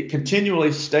it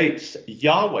continually states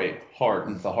Yahweh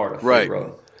hardened the heart of Pharaoh.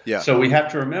 Right. Yeah. So we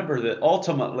have to remember that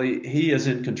ultimately he is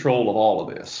in control of all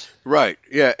of this. Right.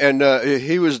 Yeah, and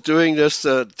he was doing this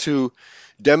to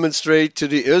demonstrate to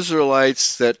the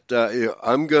Israelites that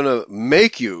I'm going to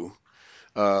make you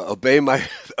obey me.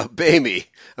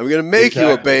 I'm going to make you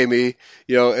obey me.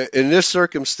 In this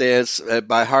circumstance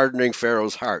by hardening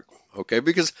Pharaoh's heart. Okay,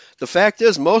 because the fact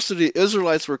is, most of the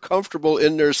Israelites were comfortable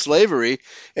in their slavery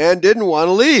and didn't want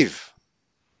to leave.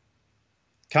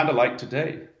 Kind of like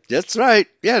today. That's right.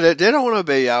 Yeah, they don't want to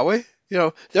obey Yahweh.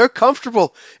 They're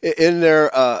comfortable in their,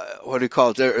 what do you call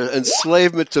it, their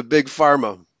enslavement to Big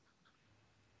Pharma.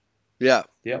 Yeah.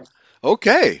 Yep,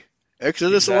 Okay.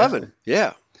 Exodus exactly. 11.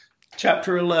 Yeah.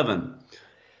 Chapter 11.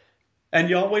 And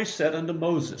Yahweh said unto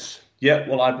Moses, Yet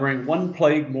will I bring one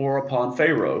plague more upon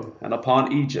Pharaoh and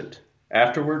upon Egypt.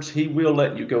 Afterwards he will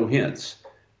let you go hence.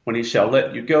 When he shall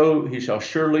let you go, he shall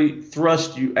surely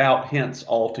thrust you out hence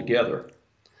altogether.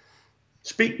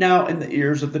 Speak now in the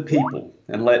ears of the people,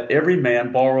 and let every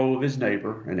man borrow of his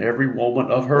neighbor, and every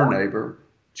woman of her neighbor,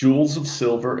 jewels of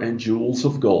silver and jewels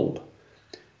of gold.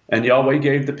 And Yahweh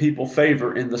gave the people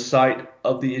favor in the sight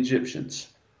of the Egyptians.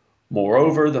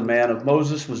 Moreover, the man of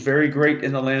Moses was very great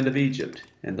in the land of Egypt,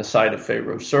 in the sight of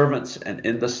Pharaoh's servants, and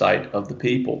in the sight of the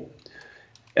people.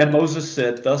 And Moses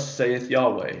said, Thus saith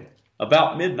Yahweh,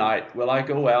 About midnight will I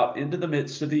go out into the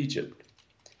midst of Egypt,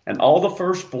 and all the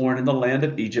firstborn in the land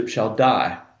of Egypt shall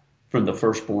die, from the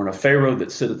firstborn of Pharaoh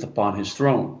that sitteth upon his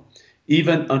throne,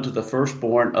 even unto the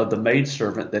firstborn of the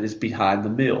maidservant that is behind the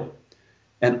mill,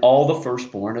 and all the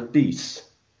firstborn of beasts.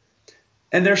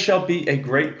 And there shall be a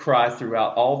great cry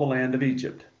throughout all the land of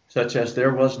Egypt, such as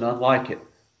there was none like it,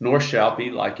 nor shall be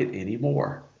like it any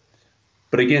more.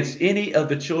 But against any of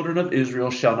the children of Israel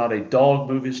shall not a dog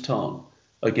move his tongue,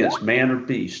 against man or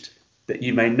beast, that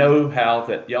ye may know how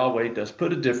that Yahweh does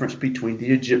put a difference between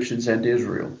the Egyptians and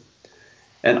Israel.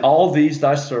 And all these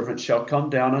thy servants shall come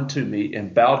down unto me,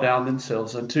 and bow down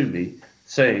themselves unto me,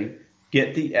 saying,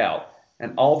 Get thee out,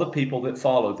 and all the people that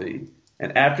follow thee,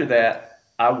 and after that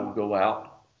I will go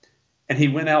out. And he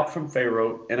went out from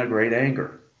Pharaoh in a great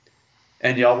anger.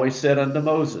 And Yahweh said unto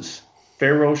Moses,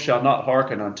 Pharaoh shall not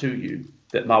hearken unto you,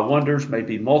 that my wonders may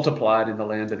be multiplied in the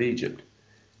land of Egypt.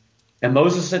 And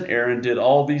Moses and Aaron did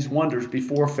all these wonders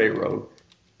before Pharaoh,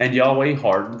 and Yahweh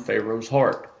hardened Pharaoh's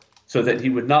heart, so that he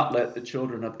would not let the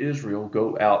children of Israel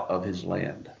go out of his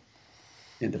land.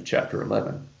 End of chapter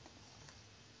 11.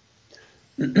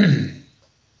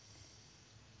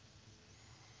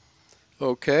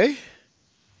 Okay.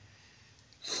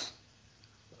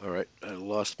 All right. I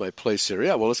lost my place here.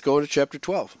 Yeah, well, let's go into chapter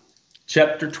 12.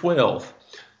 Chapter 12.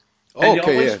 And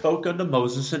Okay, Yahweh yeah. spoke unto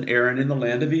Moses and Aaron in the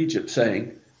land of Egypt,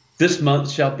 saying, This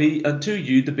month shall be unto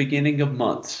you the beginning of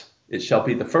months. It shall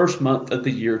be the first month of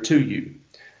the year to you.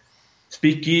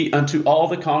 Speak ye unto all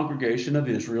the congregation of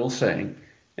Israel, saying,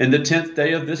 In the 10th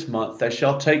day of this month they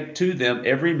shall take to them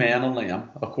every man a lamb,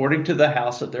 according to the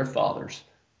house of their fathers,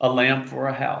 a lamb for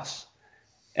a house.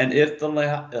 And if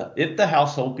the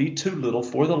household be too little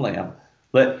for the lamb,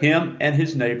 let him and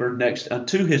his neighbor next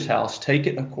unto his house take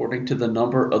it according to the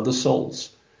number of the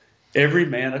souls. Every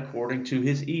man according to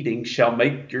his eating shall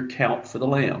make your count for the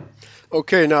lamb.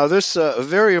 Okay, now this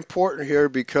very important here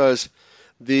because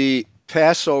the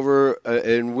Passover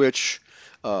in which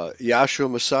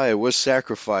Yahshua Messiah was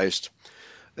sacrificed,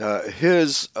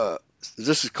 his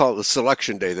this is called the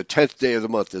selection day. The 10th day of the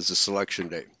month is the selection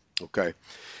day. Okay,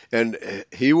 and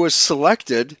he was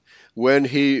selected when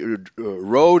he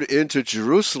rode into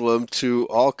Jerusalem to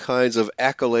all kinds of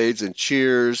accolades and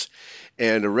cheers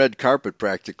and a red carpet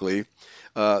practically.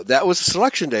 That was a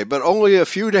selection day, but only a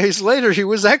few days later he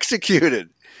was executed,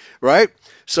 right?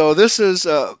 So this is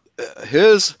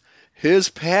his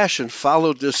passion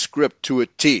followed this script to a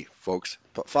T, folks.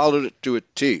 Followed it to a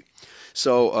T.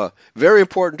 So very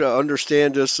important to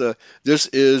understand this. This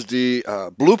is the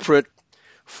blueprint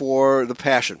for the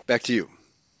passion. Back to you.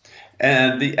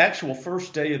 And the actual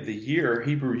first day of the year,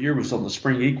 Hebrew year, was on the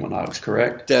spring equinox,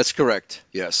 correct? That's correct.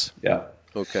 Yes. Yeah.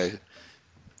 Okay.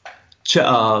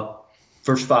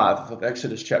 Verse 5 of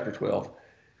Exodus chapter 12.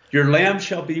 Your lamb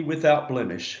shall be without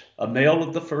blemish, a male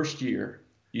of the first year.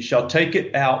 You shall take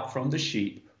it out from the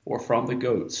sheep or from the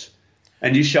goats,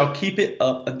 and you shall keep it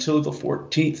up until the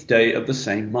 14th day of the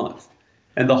same month.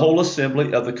 And the whole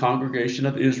assembly of the congregation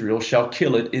of Israel shall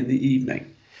kill it in the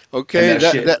evening. Okay,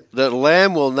 that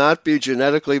lamb will not be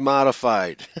genetically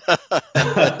modified. All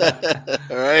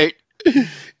right,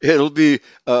 it'll be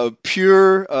a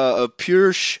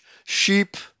pure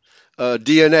sheep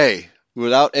DNA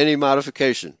without any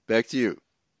modification. Back to you.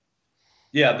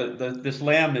 Yeah, this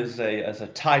lamb is as a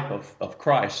type of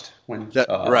Christ when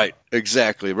Right,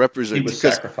 exactly. he Represent was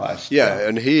because sacrificed. yeah,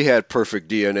 and he had perfect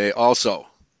DNA also,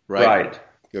 right? Right.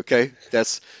 Okay,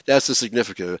 that's the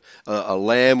significance. A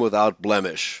lamb without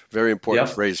blemish. Very important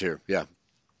Yep. phrase here. Yeah.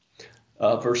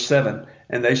 Verse 7,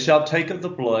 and they shall take of the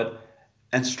blood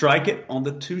and strike it on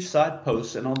the two side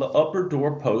posts and on the upper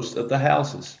door posts of the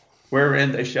houses,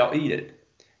 wherein they shall eat it.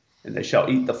 And they shall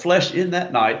eat the flesh in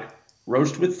that night,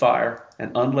 roast with fire,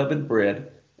 and unleavened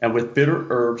bread, and with bitter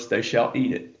herbs they shall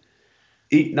eat it.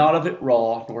 Eat not of it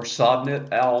raw, nor sodden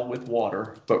it all with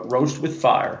water, but roast with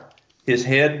fire, his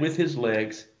head with his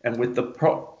legs, and with the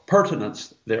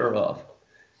purtenance thereof.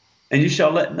 And you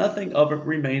shall let nothing of it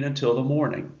remain until the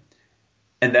morning.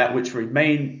 And that which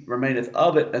remaineth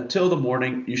of it until the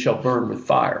morning you shall burn with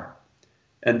fire.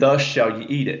 And thus shall ye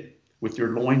eat it, with your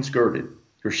loins girded,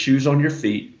 your shoes on your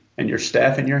feet, and your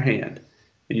staff in your hand.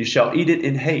 And you shall eat it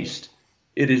in haste.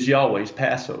 It is Yahweh's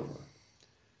Passover.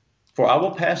 For I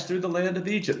will pass through the land of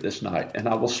Egypt this night, and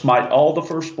I will smite all the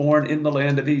firstborn in the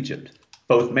land of Egypt,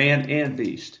 both man and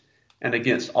beast. And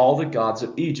against all the gods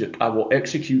of Egypt I will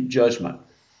execute judgment.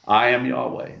 I am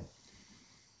Yahweh.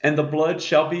 And the blood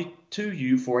shall be to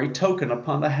you for a token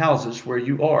upon the houses where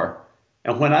you are.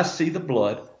 And when I see the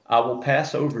blood, I will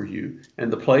pass over you,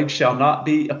 and the plague shall not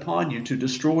be upon you to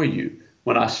destroy you,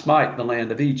 when I smite the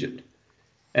land of Egypt.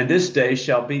 And this day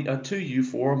shall be unto you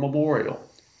for a memorial,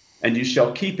 and you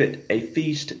shall keep it a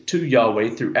feast to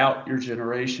Yahweh throughout your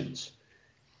generations.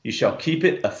 You shall keep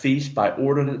it a feast by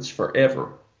ordinance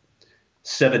forever.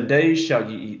 7 days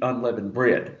shall ye eat unleavened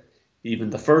bread.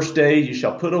 Even the first day you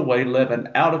shall put away leaven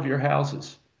out of your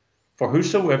houses. For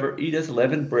whosoever eateth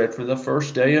leavened bread from the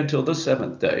first day until the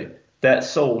 7th day, that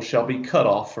soul shall be cut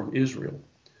off from Israel.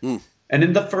 And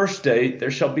in the first day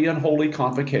there shall be an holy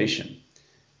convocation.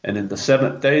 And in the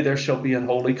 7th day there shall be an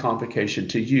holy convocation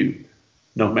to you.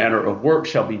 No manner of work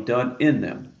shall be done in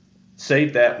them,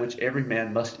 save that which every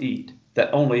man must eat,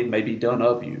 that only may be done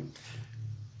of you.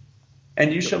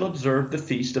 And you shall observe the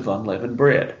feast of unleavened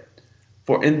bread.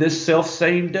 For in this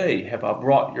selfsame day have I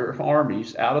brought your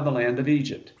armies out of the land of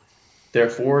Egypt.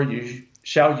 Therefore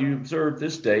shall you observe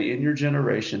this day in your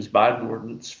generations by an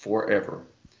ordinance forever.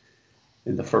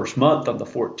 In the first month, on the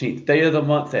 14th day of the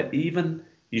month at even,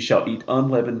 you shall eat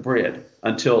unleavened bread,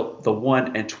 until the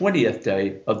 21st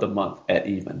day of the month at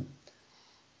even.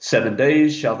 7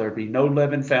 days shall there be no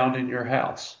leaven found in your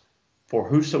house. For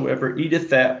whosoever eateth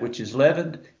that which is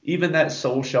leavened, even that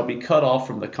soul shall be cut off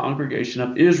from the congregation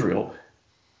of Israel,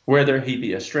 whether he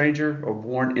be a stranger or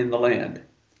born in the land.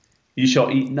 Ye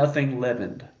shall eat nothing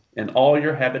leavened. In all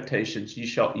your habitations ye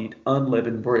shall eat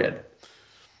unleavened bread.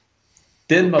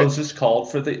 Then Moses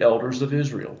called for the elders of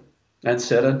Israel, and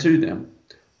said unto them,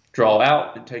 Draw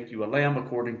out and take you a lamb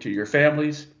according to your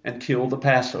families, and kill the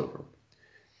Passover.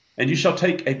 And you shall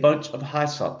take a bunch of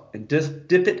hyssop, and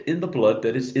dip it in the blood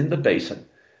that is in the basin,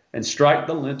 and strike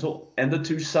the lintel and the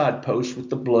 2 side posts with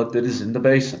the blood that is in the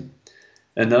basin.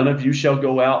 And none of you shall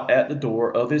go out at the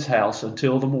door of his house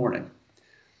until the morning.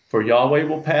 For Yahweh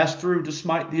will pass through to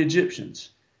smite the Egyptians.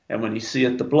 And when he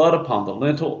seeth the blood upon the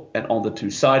lintel and on the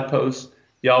 2 side posts,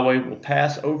 Yahweh will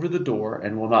pass over the door,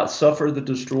 and will not suffer the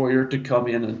destroyer to come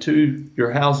in unto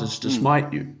your houses to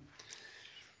smite you.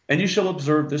 And you shall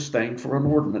observe this thing for an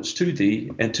ordinance to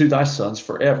thee and to thy sons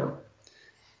forever.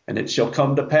 And it shall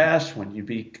come to pass, when you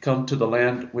be come to the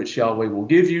land which Yahweh will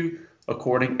give you,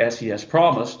 according as he has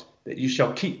promised, that you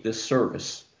shall keep this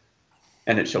service.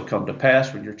 And it shall come to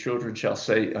pass, when your children shall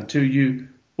say unto you,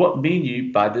 What mean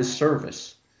you by this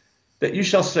service? That you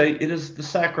shall say, It is the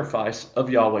sacrifice of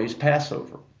Yahweh's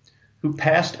Passover, who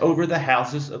passed over the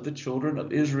houses of the children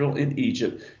of Israel in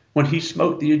Egypt, when he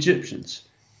smote the Egyptians,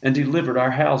 and delivered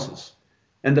our houses.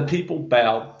 And the people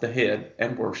bowed the head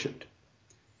and worshipped.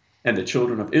 And the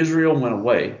children of Israel went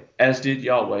away, as did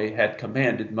Yahweh had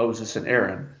commanded Moses and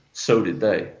Aaron, so did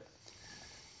they.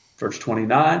 Verse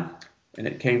 29, And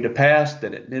it came to pass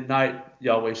that at midnight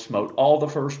Yahweh smote all the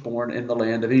firstborn in the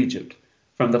land of Egypt,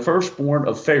 from the firstborn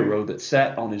of Pharaoh that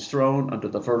sat on his throne unto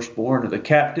the firstborn of the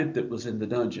captive that was in the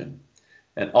dungeon,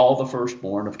 and all the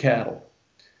firstborn of cattle.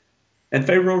 And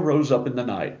Pharaoh rose up in the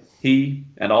night, he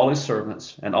and all his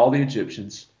servants and all the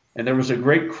Egyptians, and there was a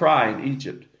great cry in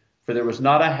Egypt, for there was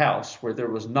not a house where there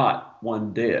was not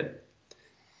one dead.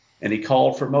 And he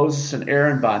called for Moses and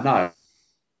Aaron by night,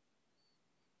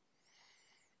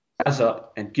 Rise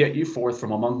up and get you forth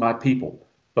from among my people,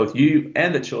 both you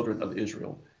and the children of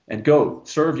Israel, and go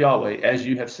serve Yahweh as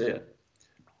you have said.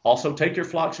 Also take your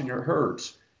flocks and your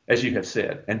herds, as you have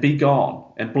said, and be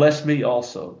gone, and bless me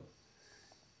also.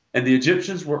 And the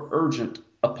Egyptians were urgent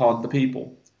upon the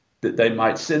people, that they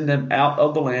might send them out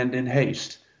of the land in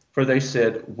haste, for they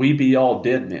said, We be all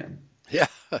dead men. Yeah.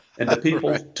 And the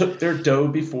people Right. took their dough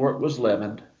before it was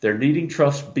leavened, their kneading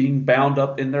troughs being bound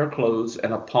up in their clothes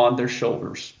and upon their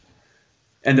shoulders.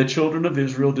 And the children of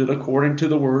Israel did according to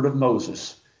the word of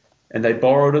Moses, and they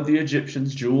borrowed of the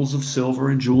Egyptians jewels of silver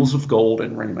and jewels of gold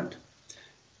and raiment.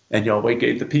 And Yahweh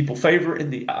gave the people favor in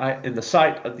the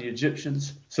sight of the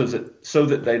Egyptians, so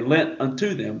that they lent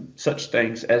unto them such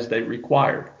things as they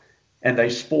required, and they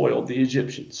spoiled the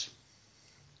Egyptians.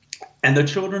 And the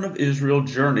children of Israel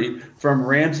journeyed from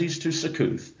Ramses to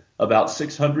Succoth, about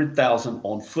 600,000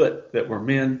 on foot that were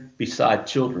men beside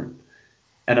children.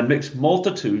 And a mixed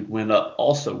multitude went up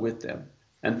also with them,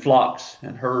 and flocks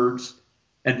and herds,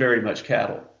 and very much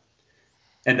cattle.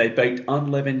 And they baked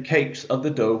unleavened cakes of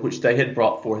the dough which they had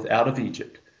brought forth out of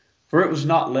Egypt. For it was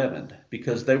not leavened,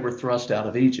 because they were thrust out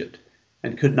of Egypt,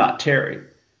 and could not tarry,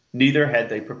 neither had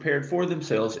they prepared for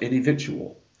themselves any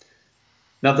victual.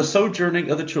 Now the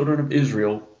sojourning of the children of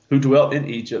Israel, who dwelt in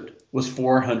Egypt, was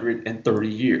 430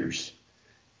 years.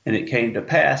 And it came to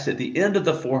pass at the end of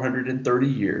the 430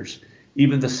 years,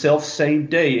 even the selfsame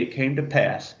day it came to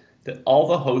pass, that all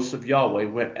the hosts of Yahweh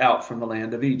went out from the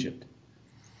land of Egypt.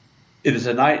 It is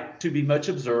a night to be much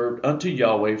observed unto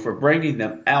Yahweh for bringing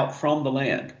them out from the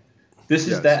land. This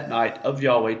is Yes. that night of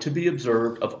Yahweh to be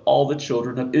observed of all the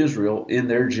children of Israel in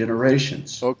their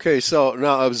generations. Okay, so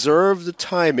now observe the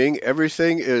timing.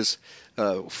 Everything is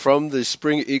from the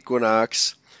spring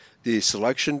equinox. The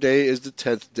selection day is the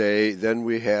 10th day. Then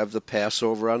we have the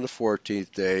Passover on the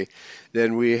 14th day.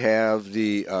 Then we have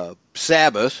the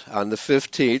Sabbath on the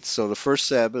 15th. So the first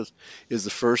Sabbath is the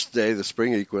first day, the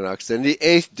spring equinox. Then the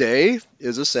 8th day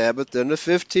is a Sabbath. Then the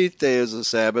 15th day is a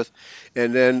Sabbath.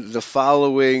 And then the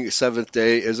following 7th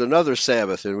day is another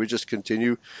Sabbath. And we just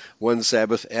continue one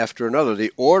Sabbath after another.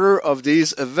 The order of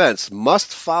these events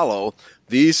must follow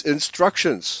these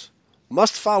instructions.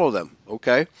 Must follow them,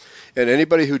 okay? And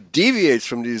anybody who deviates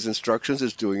from these instructions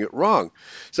is doing it wrong.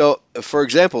 So, for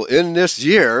example, in this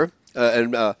year,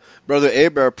 Brother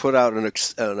Aber put out an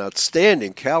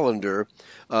outstanding calendar,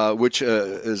 which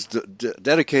is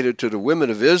dedicated to the women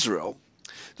of Israel,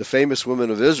 the famous women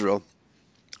of Israel.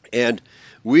 And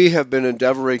we have been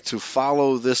endeavoring to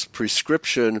follow this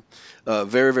prescription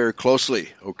very, very closely,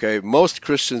 okay? Most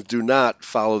Christians do not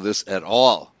follow this at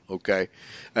all, okay?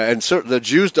 And certainly the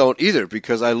Jews don't either,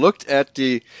 because I looked at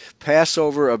the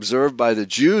Passover observed by the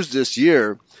Jews this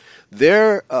year.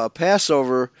 Their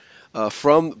Passover,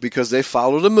 because they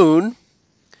follow the moon,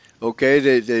 okay,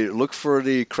 they look for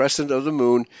the crescent of the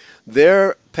moon,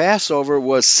 their Passover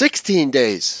was 16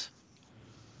 days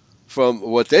from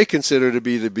what they consider to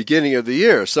be the beginning of the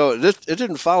year. So it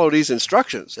didn't follow these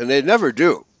instructions, and they never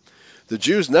do. The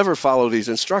Jews never follow these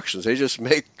instructions. They just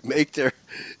make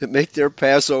their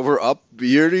Passover up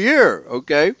year to year.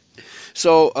 Okay,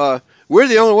 so we're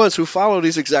the only ones who follow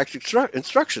these exact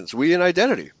instructions. We in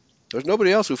Identity. There's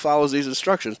nobody else who follows these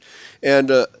instructions, and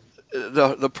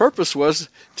the purpose was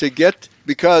to get,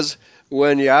 because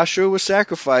when Yahshua was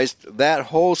sacrificed, that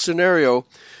whole scenario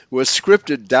was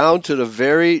scripted down to the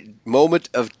very moment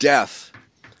of death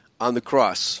on the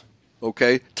cross.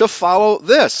 Okay, to follow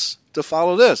this.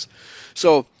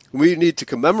 So we need to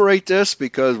commemorate this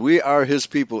because we are his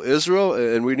people Israel,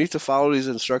 and we need to follow these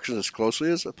instructions as closely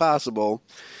as possible.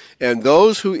 And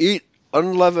those who eat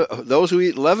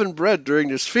leavened bread during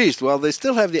this feast, well, they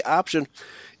still have the option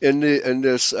in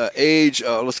this age,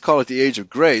 let's call it the age of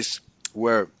grace,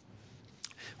 where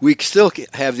we still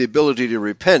have the ability to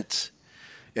repent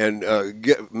and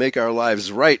make our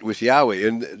lives right with Yahweh.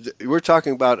 And we're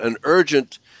talking about an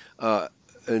urgent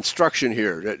instruction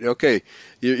here. Okay,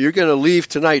 you're going to leave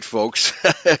tonight, folks.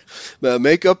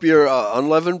 Make up your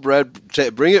unleavened bread,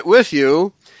 bring it with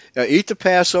you. Eat the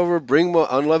Passover, bring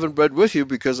unleavened bread with you,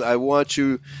 because I want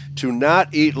you to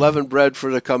not eat leavened bread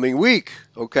for the coming week.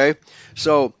 Okay,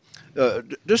 so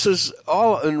this is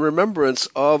all in remembrance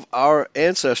of our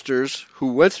ancestors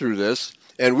who went through this,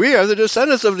 and we are the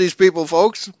descendants of these people,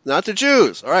 folks, not the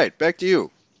Jews. All right, back to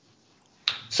you.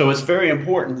 So it's very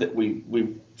important that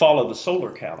we follow the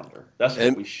solar calendar. That's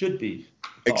what we should be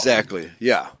following. Exactly.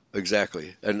 Yeah,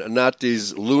 exactly. And not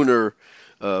these lunar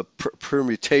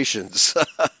permutations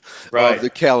right. of the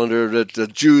calendar that the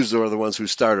Jews are the ones who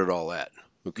started all that.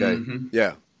 Okay? Mm-hmm.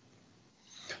 Yeah.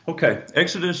 Okay,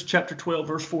 Exodus chapter 12,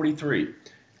 verse 43.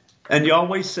 And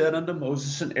Yahweh said unto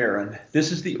Moses and Aaron,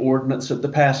 This is the ordinance of the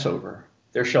Passover.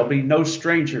 There shall be no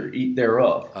stranger eat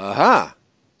thereof. Aha.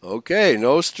 Okay,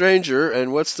 no stranger.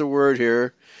 And what's the word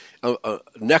here?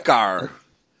 Nekar.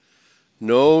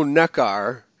 No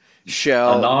nekar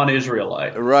shall. A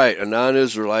non-Israelite. Right, a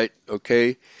non-Israelite.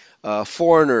 Okay.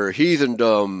 Foreigner,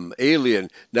 heathendom, alien.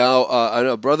 Now, I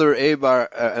know Brother Abar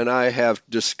and I have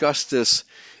discussed this,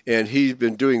 and he's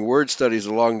been doing word studies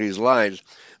along these lines.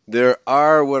 There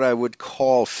are what I would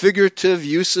call figurative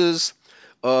uses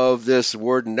of this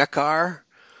word nekar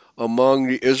among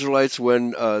the Israelites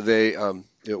when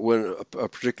when a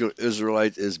particular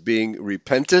Israelite is being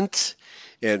repentant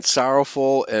and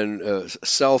sorrowful and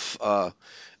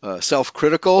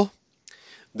self-critical,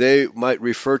 they might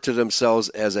refer to themselves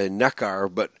as a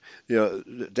nekar, but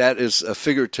that is a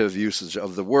figurative usage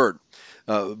of the word.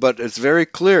 But it's very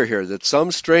clear here that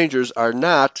some strangers are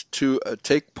not to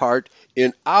take part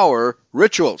in our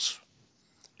rituals,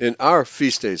 in our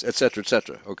feast days, etc.,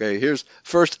 etc. Okay, here's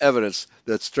first evidence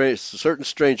that certain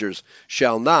strangers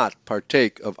shall not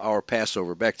partake of our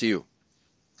Passover. Back to you.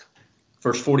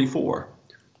 Verse 44.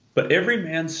 But every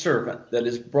man's servant that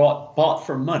is bought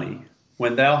for money,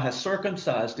 when thou hast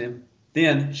circumcised him,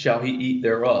 then shall he eat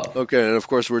thereof. Okay, and of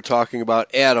course we're talking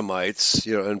about Adamites,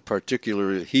 and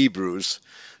particularly Hebrews,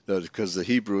 because the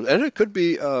Hebrews, and it could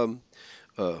be what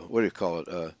do you call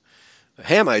it,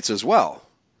 Hamites as well.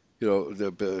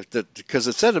 Because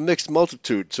it said a mixed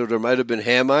multitude, so there might have been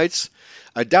Hamites.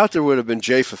 I doubt there would have been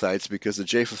Japhethites, because the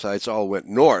Japhethites all went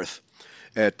north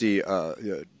at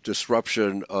the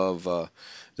disruption of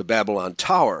the Babylon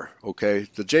Tower. Okay,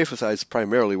 the Japhethites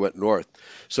primarily went north,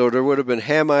 so there would have been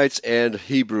Hamites and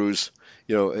Hebrews,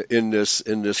 in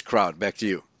this crowd. Back to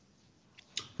you.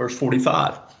 Verse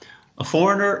 45. A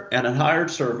foreigner and an hired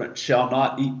servant shall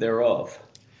not eat thereof.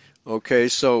 Okay,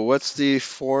 so what's the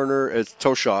foreigner? It's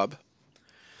Toshab.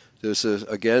 This is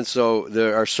again. So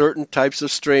there are certain types of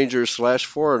strangers /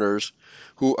 foreigners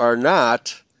who are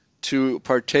not to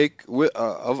partake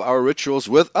of our rituals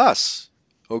with us.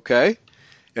 Okay,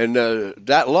 and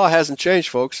that law hasn't changed,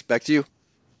 folks. Back to you.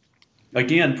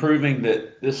 Again, proving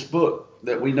that this book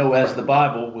that we know as the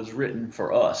Bible was written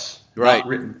for us, Right. not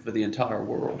written for the entire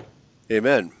world.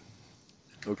 Amen.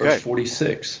 Okay. Verse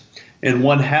 46. In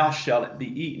one house shall it be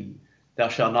eaten. Thou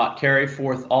shalt not carry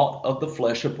forth aught of the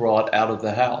flesh abroad out of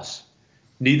the house,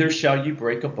 neither shall you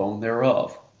break a bone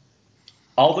thereof.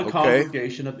 All the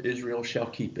congregation of Israel shall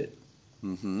keep it.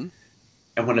 Mm-hmm.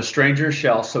 And when a stranger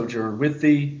shall sojourn with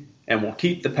thee, and will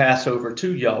keep the Passover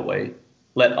to Yahweh,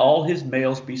 let all his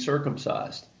males be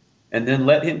circumcised, and then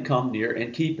let him come near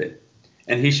and keep it.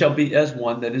 And he shall be as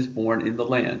one that is born in the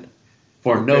land.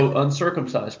 For no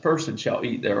uncircumcised person shall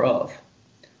eat thereof.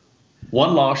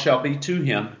 One law shall be to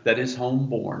him that is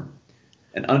homeborn,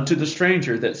 and unto the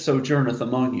stranger that sojourneth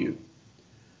among you.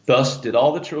 Thus did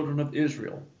all the children of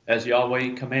Israel, as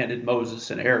Yahweh commanded Moses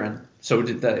and Aaron, so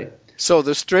did they. So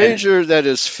the stranger that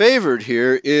is favored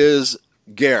here is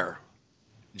ger,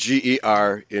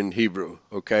 G-E-R in Hebrew.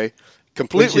 Okay,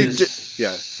 completely. Which is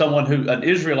someone an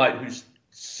Israelite who's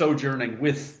sojourning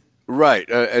with. Right,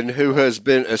 and who has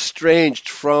been estranged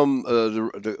from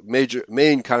the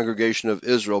main congregation of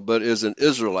Israel, but is an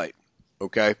Israelite.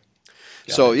 Okay,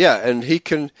 so and he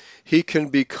can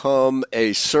become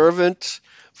a servant,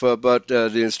 but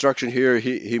the instruction here,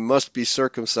 he must be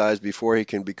circumcised before he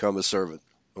can become a servant.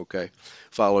 Okay,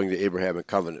 following the Abrahamic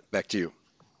covenant. Back to you.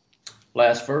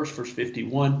 Last verse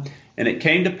 51. And it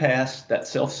came to pass that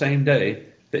selfsame day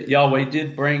that Yahweh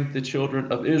did bring the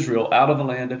children of Israel out of the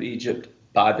land of Egypt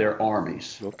by their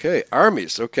armies. Okay,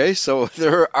 armies. Okay, so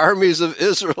there are armies of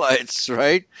Israelites,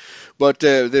 right? But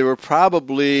they were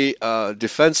probably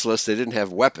defenseless. They didn't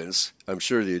have weapons. I'm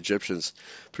sure the Egyptians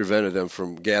prevented them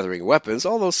from gathering weapons,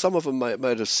 although some of them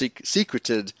might have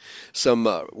secreted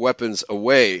some weapons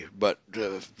away. But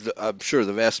I'm sure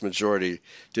the vast majority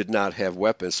did not have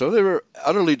weapons. So they were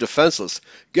utterly defenseless.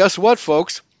 Guess what,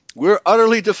 folks? We're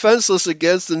utterly defenseless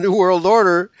against the New World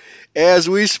Order as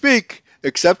we speak.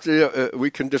 Except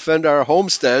we can defend our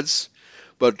homesteads,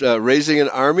 but raising an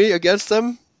army against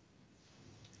them,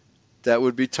 that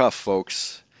would be tough,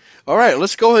 folks. All right,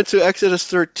 let's go into Exodus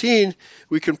 13.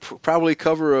 We can probably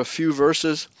cover a few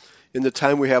verses in the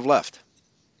time we have left.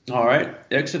 All right,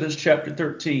 Exodus chapter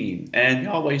 13. And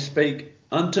Yahweh spake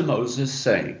unto Moses,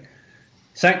 saying,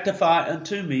 Sanctify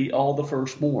unto me all the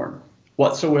firstborn,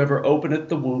 whatsoever openeth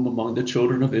the womb among the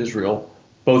children of Israel,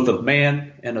 both of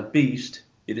man and of beast,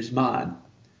 it is mine.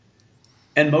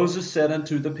 And Moses said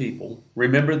unto the people,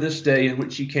 Remember this day in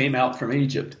which ye came out from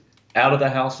Egypt, out of the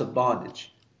house of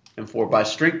bondage. And for by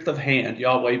strength of hand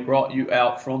Yahweh brought you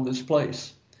out from this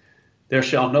place. There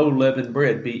shall no leavened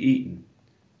bread be eaten.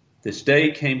 This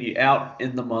day came ye out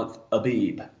in the month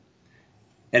Abib.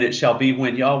 And it shall be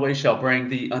when Yahweh shall bring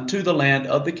thee unto the land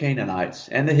of the Canaanites,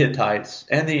 and the Hittites,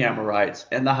 and the Amorites,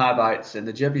 and the Hivites, and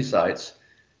the Jebusites,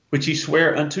 which he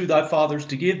sware unto thy fathers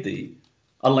to give thee,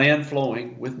 a land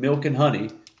flowing with milk and honey,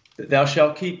 that thou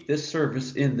shalt keep this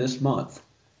service in this month.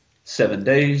 7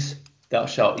 days thou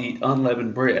shalt eat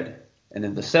unleavened bread, and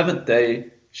in the 7th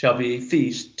day shall be a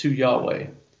feast to Yahweh.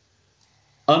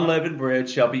 Unleavened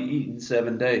bread shall be eaten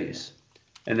 7 days,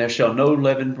 and there shall no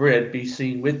leavened bread be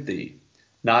seen with thee,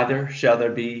 neither shall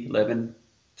there be leaven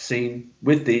seen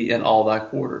with thee in all thy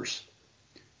quarters.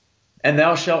 And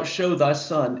thou shalt show thy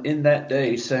son in that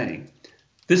day, saying,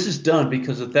 This is done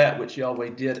because of that which Yahweh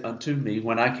did unto me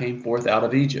when I came forth out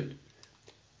of Egypt.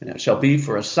 And it shall be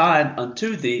for a sign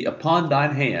unto thee upon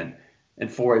thine hand,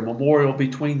 and for a memorial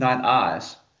between thine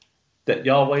eyes, that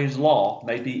Yahweh's law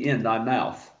may be in thy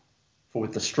mouth. For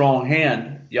with a strong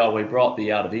hand Yahweh brought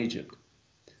thee out of Egypt.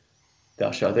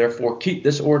 Thou shalt therefore keep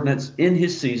this ordinance in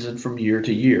his season from year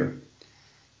to year.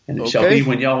 And it shall be Okay.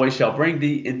 when Yahweh shall bring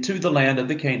thee into the land of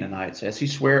the Canaanites, as he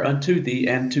sware unto thee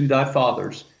and to thy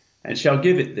fathers, and shall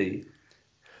give it thee,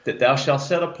 that thou shalt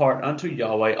set apart unto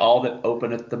Yahweh all that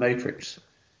openeth the matrix,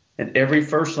 and every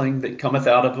firstling that cometh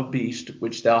out of a beast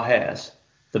which thou hast,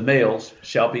 the males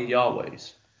shall be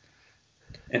Yahweh's.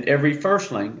 And every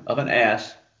firstling of an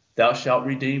ass thou shalt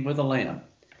redeem with a lamb.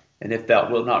 And if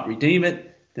thou wilt not redeem it,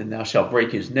 then thou shalt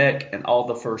break his neck, and all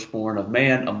the firstborn of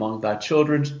man among thy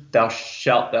children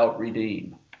shalt thou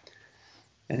redeem.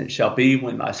 And it shall be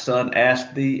when thy son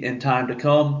ask thee in time to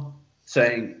come,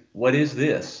 saying, What is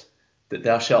this? That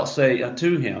thou shalt say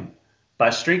unto him, By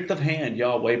strength of hand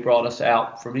Yahweh brought us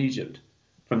out from Egypt,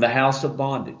 from the house of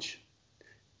bondage.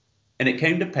 And it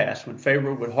came to pass, when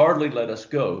Pharaoh would hardly let us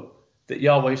go, that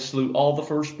Yahweh slew all the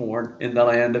firstborn in the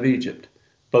land of Egypt,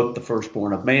 both the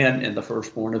firstborn of man and the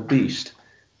firstborn of beast.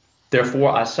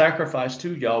 Therefore I sacrifice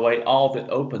to Yahweh all that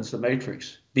opens the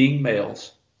matrix, being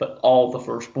males, but all the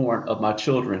firstborn of my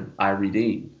children I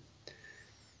redeem.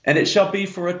 And it shall be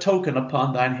for a token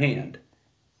upon thine hand,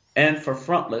 and for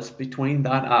frontlets between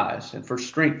thine eyes, and for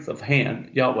strength of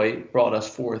hand Yahweh brought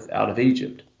us forth out of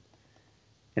Egypt.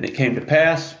 And it came to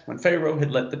pass, when Pharaoh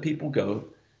had let the people go,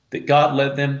 that God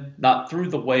led them not through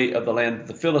the way of the land of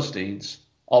the Philistines,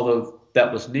 although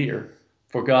that was near.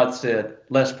 For God said,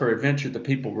 Lest peradventure the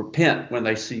people repent when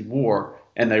they see war,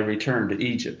 and they return to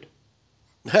Egypt.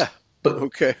 But,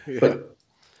 Okay. Yeah. but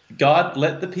God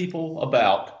led the people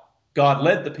about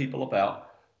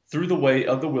through the way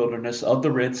of the wilderness of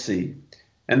the Red Sea,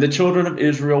 and the children of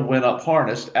Israel went up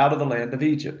harnessed out of the land of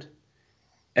Egypt.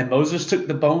 And Moses took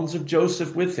the bones of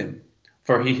Joseph with him,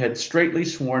 for he had straitly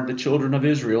sworn the children of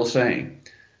Israel, saying,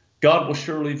 God will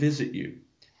surely visit you,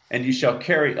 and you shall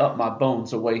carry up my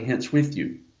bones away hence with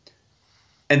you.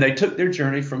 And they took their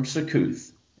journey from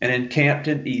Succoth, and encamped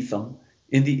in Etham,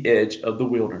 in the edge of the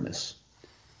wilderness.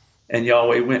 And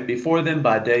Yahweh went before them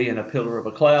by day in a pillar of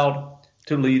a cloud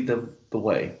to lead them the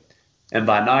way, and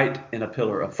by night in a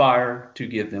pillar of fire to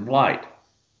give them light,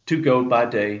 to go by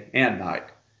day and night.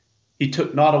 He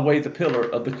took not away the pillar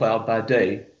of the cloud by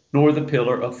day, nor the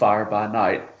pillar of fire by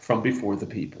night from before the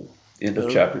people. End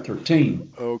of chapter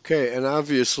 13. Okay, and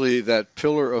obviously that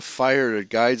pillar of fire that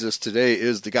guides us today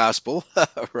is the gospel,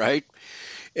 right?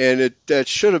 And that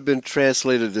should have been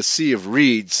translated the Sea of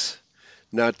Reeds,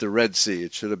 not the Red Sea.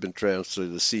 It should have been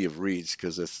translated the Sea of Reeds,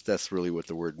 because that's really what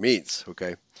the word means,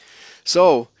 okay?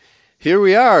 So here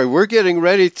we are. We're getting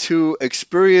ready to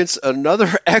experience another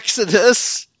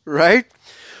Exodus, right?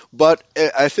 But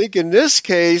I think in this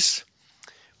case,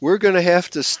 we're going to have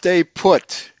to stay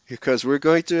put, because we're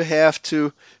going to have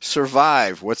to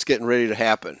survive what's getting ready to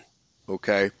happen,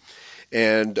 okay?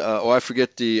 And, I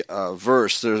forget the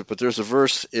verse, but there's a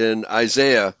verse in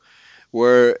Isaiah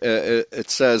where it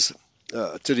says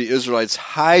to the Israelites,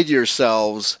 hide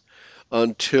yourselves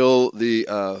until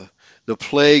the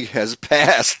plague has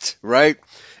passed, right?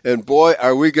 And boy,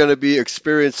 are we going to be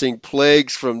experiencing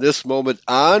plagues from this moment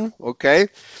on, okay?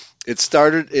 It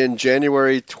started in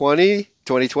January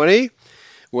 2020,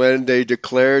 when they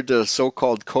declared the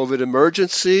so-called COVID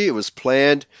emergency. It was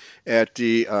planned at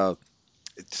the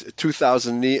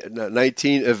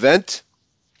 2019 event.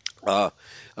 I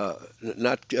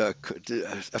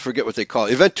forget what they call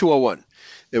it, Event 201.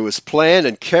 It was planned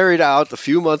and carried out a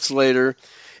few months later,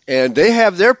 and they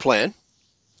have their plan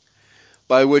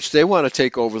by which they want to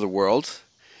take over the world,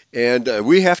 and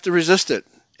we have to resist it.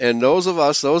 And those of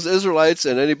us, those Israelites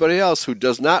and anybody else who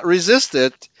does not resist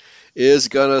it, is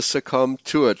going to succumb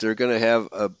to it. They're going to have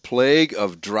a plague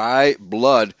of dry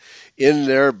blood in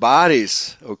their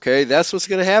bodies. Okay, that's what's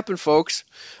going to happen, folks.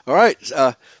 All right,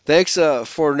 thanks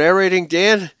for narrating,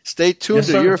 Dan. Stay tuned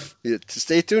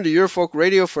to Your Folk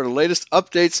Radio for the latest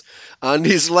updates on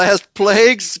these last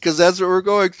plagues, because that's what we're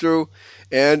going through.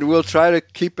 And we'll try to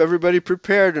keep everybody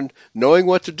prepared and knowing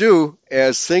what to do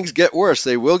as things get worse.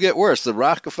 They will get worse. The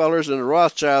Rockefellers and the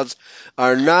Rothschilds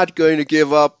are not going to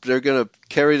give up. They're going to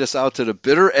carry this out to the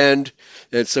bitter end,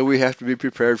 and so we have to be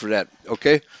prepared for that.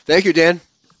 Okay? Thank you, Dan.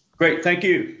 Great. Thank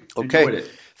you. Okay. Enjoyed it.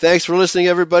 Thanks for listening,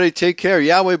 everybody. Take care.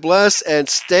 Yahweh bless, and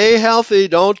stay healthy.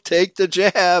 Don't take the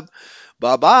jab.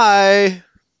 Bye-bye.